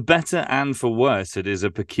 for better and for worse, it is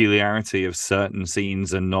a peculiarity of certain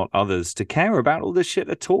scenes and not others to care about all this shit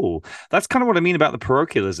at all. That's kind of what I mean about the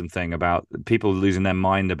parochialism thing, about people losing their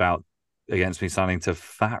mind about Against Me signing to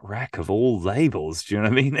Fat Wreck of all labels. Do you know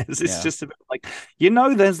what I mean? It's Yeah. just a bit like,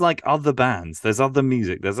 there's like other bands, there's other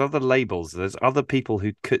music, there's other labels, there's other people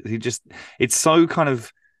who just, it's so kind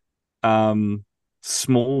of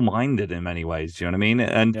small-minded in many ways. Do you know what I mean?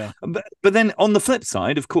 And Yeah. but then on the flip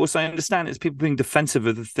side, of course, I understand it's people being defensive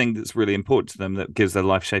of the thing that's really important to them, that gives their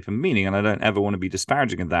life shape and meaning. And I don't ever want to be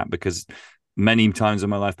disparaging of that, because many times in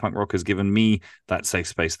my life, punk rock has given me that safe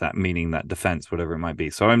space, that meaning, that defense, whatever it might be.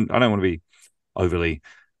 So I don't want to be overly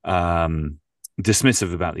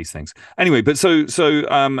dismissive about these things. Anyway, but so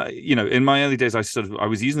in my early days, I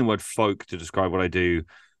was using the word folk to describe what I do,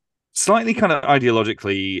 slightly kind of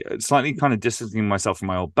ideologically, slightly kind of distancing myself from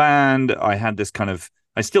my old band.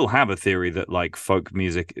 I still have a theory that, like, folk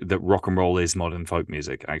music, that rock and roll is modern folk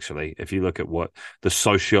music. Actually, if you look at what the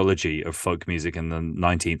sociology of folk music in the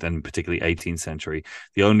 19th and particularly 18th century,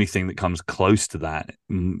 the only thing that comes close to that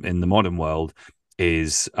in the modern world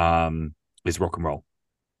is rock and roll.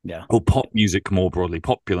 Yeah. Or pop music more broadly,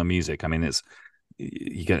 popular music. I mean,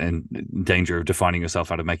 you get in danger of defining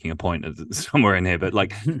yourself out of making a point somewhere in here, but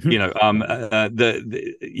like, the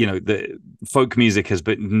folk music has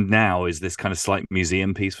been, now is this kind of slight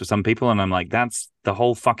museum piece for some people, and I'm like, that's the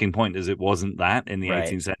whole fucking point, is it wasn't that in the Right.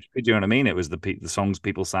 18th century. Do you know what I mean? It was the songs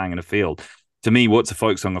people sang in a field. To me, what's a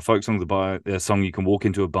folk song? A folk song is a song you can walk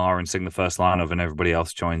into a bar and sing the first line of, and everybody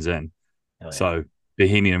else joins in. Oh, yeah. So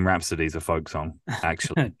Bohemian Rhapsody is a folk song,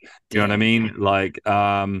 actually. Do you know what I mean? Like,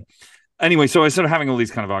 anyway, so I was sort of having all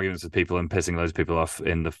these kind of arguments with people and pissing loads of people off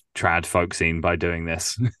in the trad folk scene by doing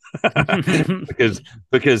this because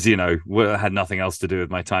I had nothing else to do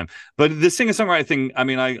with my time. But the singer-songwriter thing, I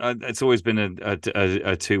mean, it's always been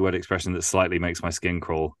a two-word expression that slightly makes my skin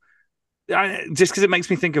crawl. Just because it makes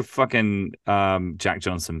me think of fucking Jack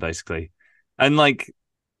Johnson, basically. And like,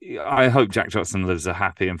 I hope Jack Johnson lives a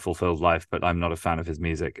happy and fulfilled life, but I'm not a fan of his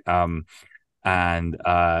music. There's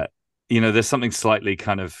something slightly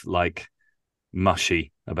kind of like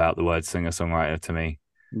mushy about the word singer-songwriter to me.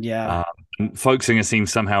 Yeah. Folk singer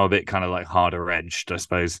seems somehow a bit kind of like harder edged, I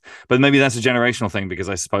suppose. But maybe that's a generational thing, because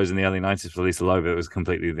I suppose in the early 90s for Lisa Loeb, it was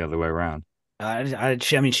completely the other way around.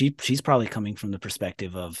 She's probably coming from the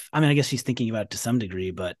perspective of, I mean, I guess she's thinking about it to some degree,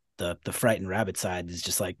 but the Frightened Rabbit side is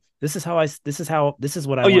just like, this is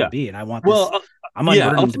what I want to be, and I want this. I'm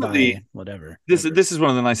unburdened by whatever. This is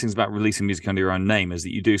one of the nice things about releasing music under your own name, is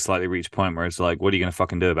that you do slightly reach a point where it's like, what are you going to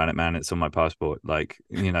fucking do about it, man? It's on my passport. Like,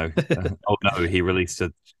 oh no, he released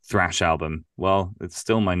a thrash album. Well, it's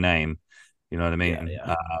still my name. You know what I mean?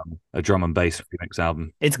 Yeah. A drum and bass remix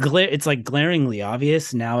album. It's like glaringly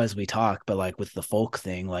obvious now as we talk, but like with the folk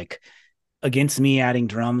thing, like Against Me adding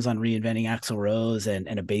drums on Reinventing Axl Rose and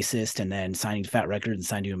a bassist, and then signing to Fat Records and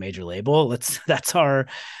signing to a major label. That's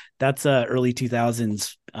early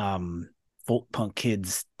 2000s folk punk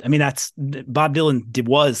kids. I mean, that's Bob Dylan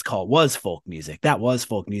was folk music. That was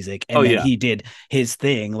folk music. And then he did his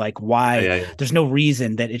thing. Like, why? There's no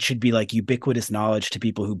reason that it should be like ubiquitous knowledge to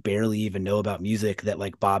people who barely even know about music that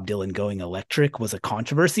like Bob Dylan going electric was a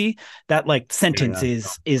controversy. That like sentence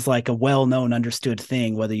is like a well-known, understood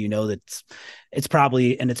thing, whether you know that it's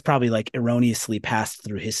probably like erroneously passed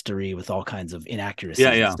through history with all kinds of inaccuracies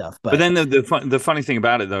and stuff. But then the funny thing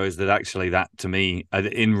about it, though, is that actually that, to me,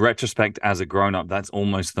 in retrospect, as a grown-up, that's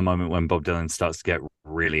almost the moment when Bob Dylan starts to get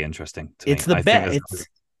really interesting to me. It's the best.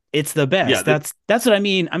 It's the best. Yeah, that's what I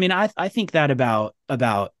mean. I mean, I think that about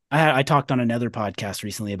I talked on another podcast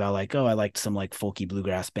recently about like, oh, I liked some like folky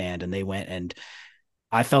bluegrass band, and they went, and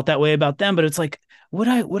I felt that way about them. But it's like, would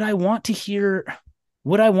I want to hear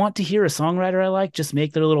a songwriter I like just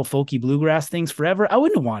make their little folky bluegrass things forever? I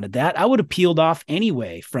wouldn't have wanted that. I would have peeled off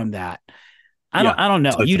anyway from that. I don't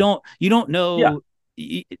know. Totally. You don't know. Yeah.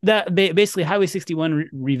 That basically Highway 61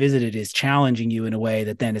 Revisited is challenging you in a way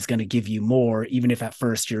that then is going to give you more, even if at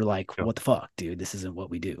first you're like, what the fuck, dude, this isn't what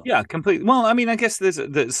we do. Yeah, completely. Well, I mean, I guess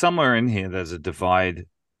there's somewhere in here there's a divide,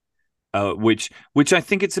 which I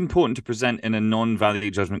think it's important to present in a non-value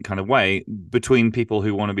judgment kind of way between people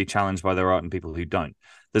who want to be challenged by their art and people who don't.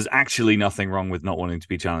 There's actually nothing wrong with not wanting to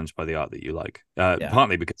be challenged by the art that you like,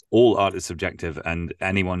 partly because all art is subjective, and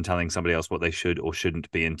anyone telling somebody else what they should or shouldn't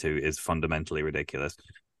be into is fundamentally ridiculous.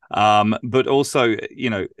 But also,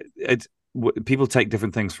 it's people take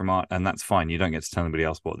different things from art, and that's fine. You don't get to tell anybody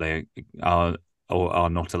else what they are or are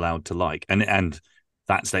not allowed to like. And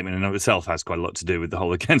that statement in and of itself has quite a lot to do with the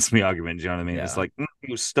whole against me argument. Do you know what I mean? Yeah. It's like,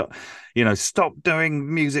 stop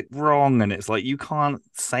doing music wrong. And it's like, you can't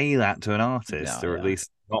say that to an artist, or at least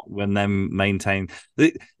not when they maintain.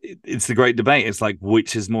 It's the great debate. It's like,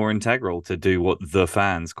 which is more integral, to do what the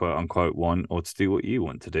fans, quote unquote, want, or to do what you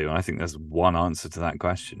want to do? And I think there's one answer to that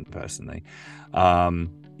question, personally. And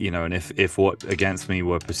if what Against Me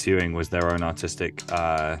were pursuing was their own artistic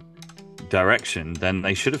direction, then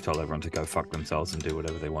they should have told everyone to go fuck themselves and do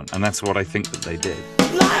whatever they want. And that's what I think that they did.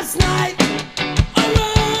 Last night, a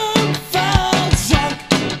room felt drunk,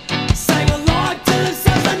 sang along to the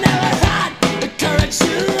songs I never had the courage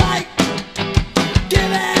to write.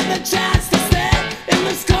 Given the chance to stand in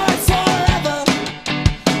this chorus forever,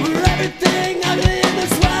 where everything ugly in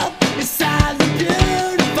this world is sadly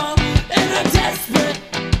beautiful in a desperate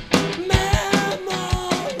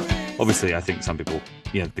memory. Obviously, I think some people,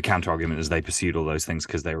 the counter argument is they pursued all those things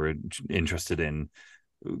because they were interested in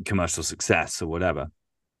commercial success or whatever.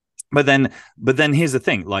 But then here's the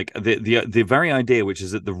thing: like the very idea, which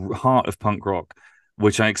is at the heart of punk rock,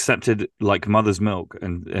 which I accepted like mother's milk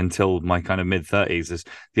until my kind of mid-30s, is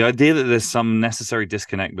the idea that there's some necessary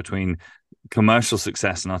disconnect between commercial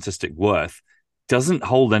success and artistic worth doesn't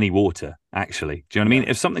hold any water, actually. Do you know what I mean?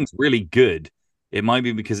 If something's really good, it might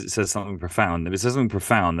be because it says something profound. If it says something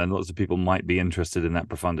profound, then lots of people might be interested in that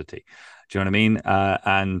profundity. Do you know what I mean?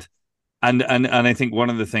 And I think one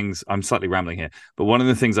of the things, I'm slightly rambling here, but one of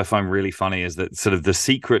the things I find really funny is that sort of the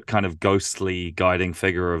secret kind of ghostly guiding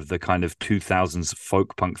figure of the kind of 2000s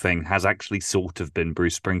folk punk thing has actually sort of been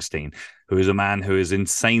Bruce Springsteen, who is a man who is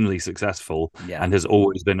insanely successful and has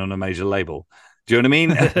always been on a major label. Do you know what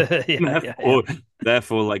I mean?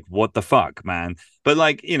 Therefore, like, what the fuck, man? But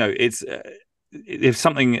like, it's if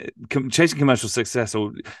something chasing commercial success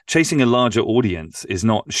or chasing a larger audience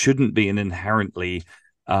shouldn't be an inherently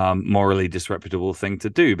morally disreputable thing to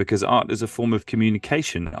do, because art is a form of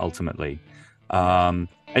communication ultimately. And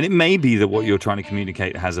it may be that what you're trying to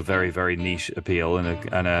communicate has a very, very niche appeal and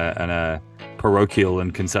a parochial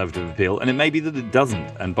and conservative appeal, and it may be that it doesn't,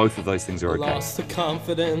 and both of those things are okay. Lost the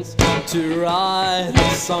confidence to write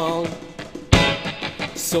a song,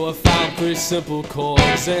 so I found 3 simple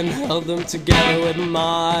chords and held them together with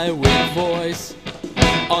my weak voice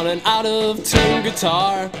on an out-of-tune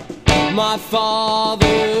guitar my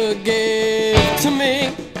father gave to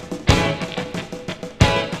me.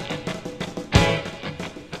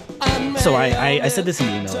 So I said this in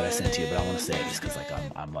the email that I sent to you, but I want to say it just because like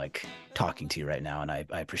I'm like talking to you right now, and I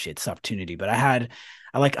appreciate this opportunity. But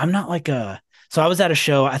I'm not like so I was at a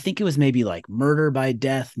show, I think it was maybe like Murder by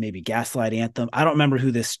Death, maybe Gaslight Anthem. I don't remember who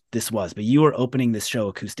this was, but you were opening this show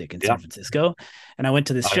acoustic in San Francisco. And I went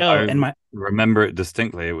to this show I remember it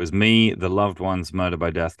distinctly. It was me, The Loved Ones, Murder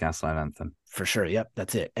by Death, Gaslight Anthem. For sure. Yep.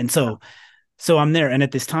 That's it. And so I'm there. And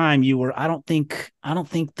at this time you were, I don't think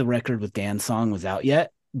the record with Dan's song was out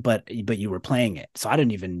yet, but you were playing it. So I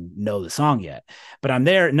didn't even know the song yet, but I'm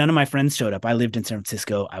there. None of my friends showed up. I lived in San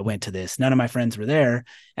Francisco. I went to this. None of my friends were there.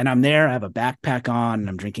 And I'm there. I have a backpack on and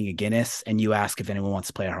I'm drinking a Guinness. And you ask if anyone wants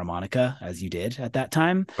to play a harmonica, as you did at that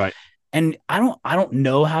time. Right. And I don't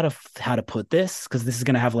know how to put this, because this is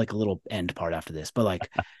going to have like a little end part after this, but like,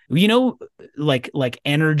 like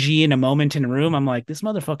energy in a moment in a room. I'm like, this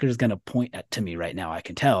motherfucker is going to point to me right now. I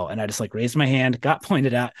can tell. And I just like raised my hand, got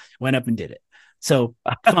pointed at, went up and did it. So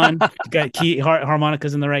fun, got key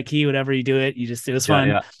harmonicas in the right key, whatever you do it, it was fun.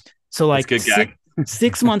 Yeah. So like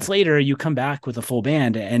 6 months later, you come back with a full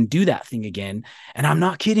band and do that thing again. And I'm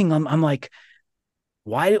not kidding. I'm like,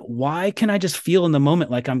 why can I just feel in the moment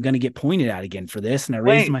like I'm going to get pointed at again for this? And I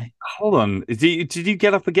raised my... Hold on. Did you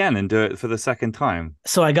get up again and do it for the second time?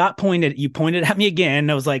 So I got you pointed at me again.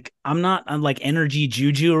 And I was like, I'm like energy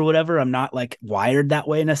juju or whatever. I'm not like wired that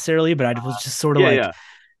way necessarily, but I was just sort of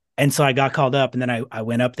And so I got called up, and then I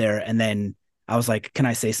went up there, and then I was like, can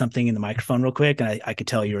I say something in the microphone real quick? And I could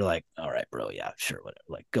tell you were like, all right, bro. Yeah, sure. Whatever.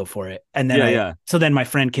 Like, go for it. And then so then my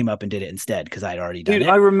friend came up and did it instead, because I'd already done it.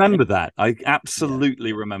 I remember that. I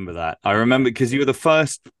absolutely remember that. I remember because you were the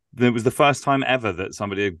first. It was the first time ever that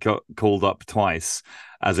somebody had got called up twice,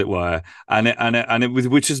 as it were, and it was,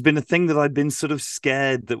 which has been a thing that I'd been sort of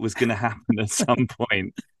scared that was going to happen at some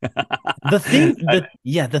point. The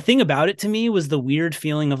thing about it to me was the weird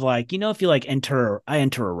feeling of like, if you like enter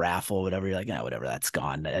a raffle, whatever, you're like, whatever, that's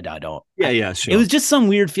gone. I don't. Yeah, sure. It was just some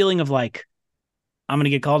weird feeling of like, I'm gonna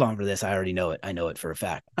get called on for this. I already know it. I know it for a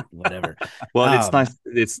fact. Whatever. Well, it's nice.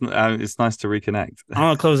 It's nice to reconnect. I'm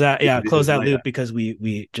gonna close that. Yeah, close that Later. loop because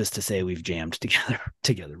we just to say we've jammed together.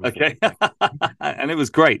 Before. Okay, and it was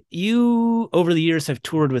great. You over the years have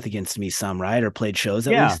toured with Against Me some, right? Or played shows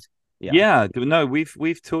at least. Yeah. No,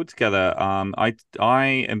 we've toured together.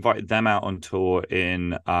 I invited them out on tour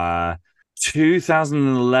in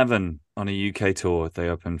 2011 on a UK tour. They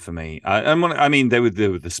opened for me. I mean, they were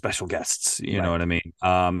the special guests. You know what I mean?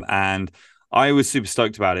 And I was super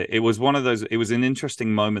stoked about it. It was one of those. It was an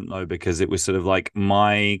interesting moment though, because it was sort of like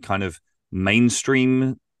my kind of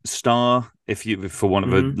mainstream star, for want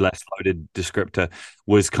of a less loaded descriptor,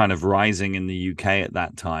 was kind of rising in the UK at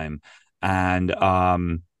that time. And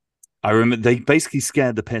I remember they basically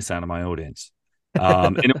scared the piss out of my audience in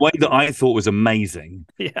a way that I thought was amazing.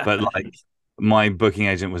 Yeah. But like my booking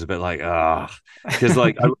agent was a bit like, because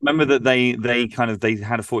like I remember that they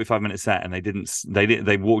had a 45-minute set and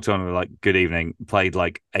they walked on and were like, good evening, played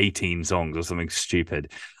like 18 songs or something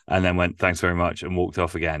stupid, and then went, thanks very much, and walked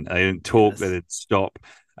off again. They didn't talk, they didn't stop,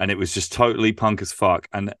 and it was just totally punk as fuck.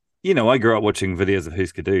 And you know, I grew up watching videos of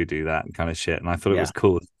Husker do that kind of shit, and I thought it was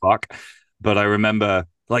cool as fuck. But I remember,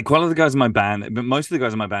 like, one of the guys in my band, but most of the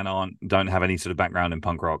guys in my band don't have any sort of background in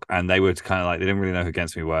punk rock, and they were kind of like, they didn't really know who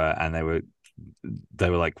Against Me were, and they were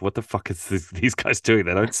like, what the fuck is these guys doing?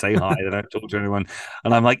 They don't say hi, they don't talk to anyone,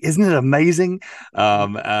 and I'm like, isn't it amazing? I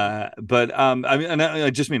mean, and I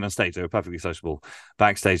just mean on stage, they were perfectly sociable.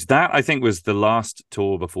 Backstage, that I think was the last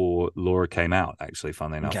tour before Laura came out. Actually,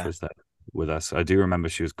 funnily enough, was that with us. I do remember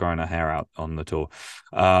she was growing her hair out on the tour,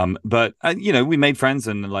 but you know, we made friends,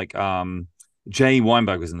 and like Jay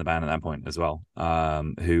Weinberg was in the band at that point as well,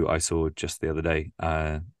 who I saw just the other day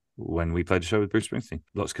when we played a show with Bruce Springsteen.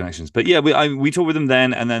 Lots of connections. But yeah, we toured with them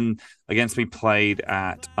then, and then Against Me played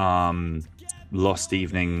at Lost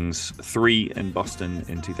Evenings 3 in Boston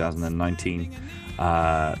in 2019,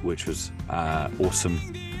 which was awesome.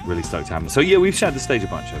 Really stoked to have them. So yeah, we've shared the stage a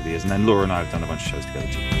bunch over the years, and then Laura and I have done a bunch of shows together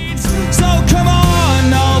too. So come on,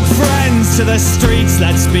 old friends, to the streets.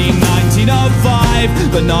 Let's be 1905,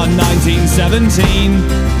 but not 1917.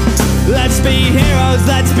 Let's be heroes,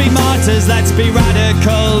 let's be martyrs, let's be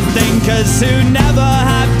radical thinkers who never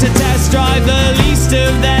have to test drive the least of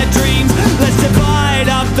their dreams. Let's divide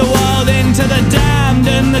up the world into the damned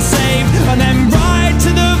and the saved, and then ride to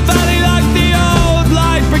the valley like the old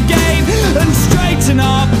Light Brigade, and straighten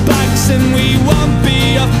our backs and we won't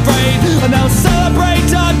be afraid, and they'll celebrate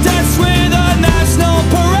our deaths with a national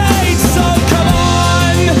parade. So come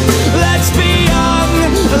on, let's be young,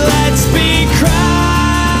 let's be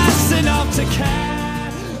crass enough to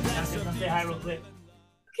care. Say hi real quick.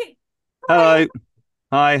 Okay. Hello.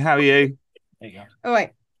 Hi, how are you? There you go. Oh,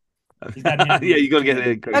 wait. Yeah, you got to get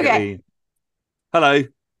it. Okay. Hello.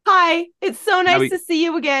 Hi. It's so nice to see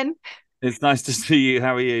you again. It's nice to see you.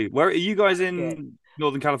 How are you? Where are you guys in Good.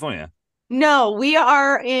 Northern California? No, we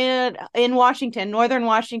are in Washington, Northern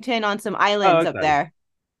Washington, on some islands up there.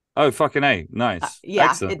 Oh, fucking A. Nice.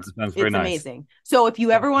 Yeah, excellent. it's nice. amazing. So if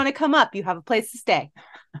you ever want to come up, you have a place to stay.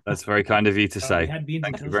 That's very kind of you to say.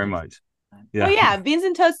 Thank you very much. Yeah. Oh yeah, Beans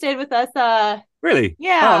and Toast stayed with us. Really?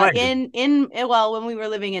 Yeah, oh, when we were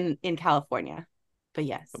living in California. But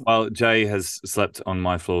yes. Well, Jay has slept on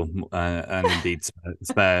my floor and indeed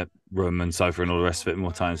spare room and sofa and all the rest of it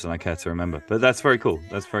more times than I care to remember. But that's very cool.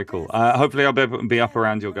 That's very cool. Hopefully I'll be up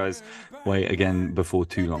around your guys' way again before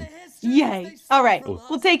too long. Yay. All right. Cool.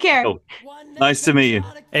 Well, take care. Cool. Nice to meet you.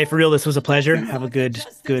 Hey, for real, this was a pleasure. Have a good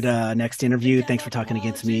next interview. Thanks for talking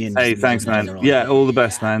Against Me. And hey, thanks, man. general. Yeah, all the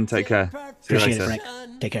best, man. Take care. See Appreciate you it, later.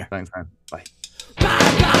 Frank. Take care. Thanks, man. Bye.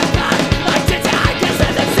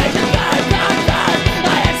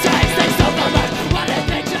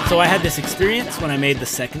 So I had this experience when I made the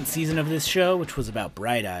second season of this show, which was about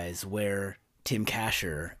Bright Eyes, where Tim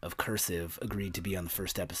Kasher of Cursive agreed to be on the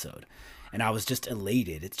first episode. And I was just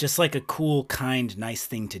elated. It's just like a cool, kind, nice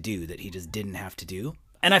thing to do that he just didn't have to do.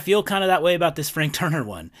 And I feel kind of that way about this Frank Turner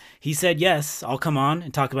one. He said, yes, I'll come on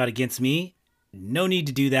and talk about Against Me. No need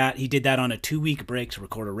to do that. He did that on a 2-week break to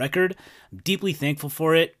record a record. I'm deeply thankful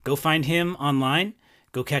for it. Go find him online.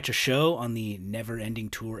 Go catch a show on the never-ending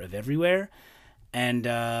tour of Everywhere. And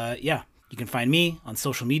yeah, you can find me on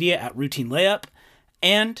social media at Routine Layup.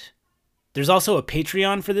 And there's also a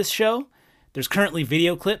Patreon for this show. There's currently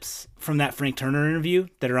video clips from that Frank Turner interview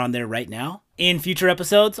that are on there right now. In future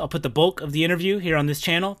episodes, I'll put the bulk of the interview here on this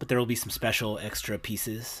channel, but there will be some special extra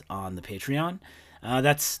pieces on the Patreon.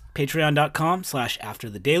 That's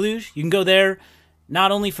patreon.com/afterthedeluge. You can go there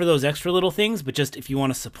not only for those extra little things, but just if you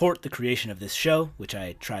want to support the creation of this show, which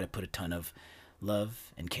I try to put a ton of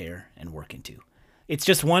love and care and work into. It's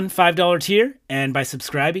just one $5 tier, and by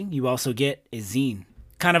subscribing, you also get a zine.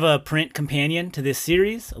 Kind of a print companion to this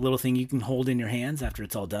series, a little thing you can hold in your hands after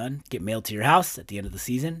it's all done, get mailed to your house at the end of the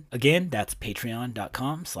season. Again, that's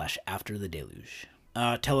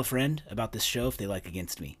patreon.com/afterthedeluge. Tell a friend about this show if they like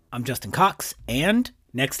Against Me. I'm Justin Cox, and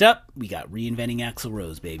next up, we got Reinventing Axl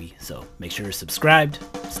Rose, baby. So make sure you're subscribed.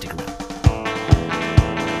 Stick around.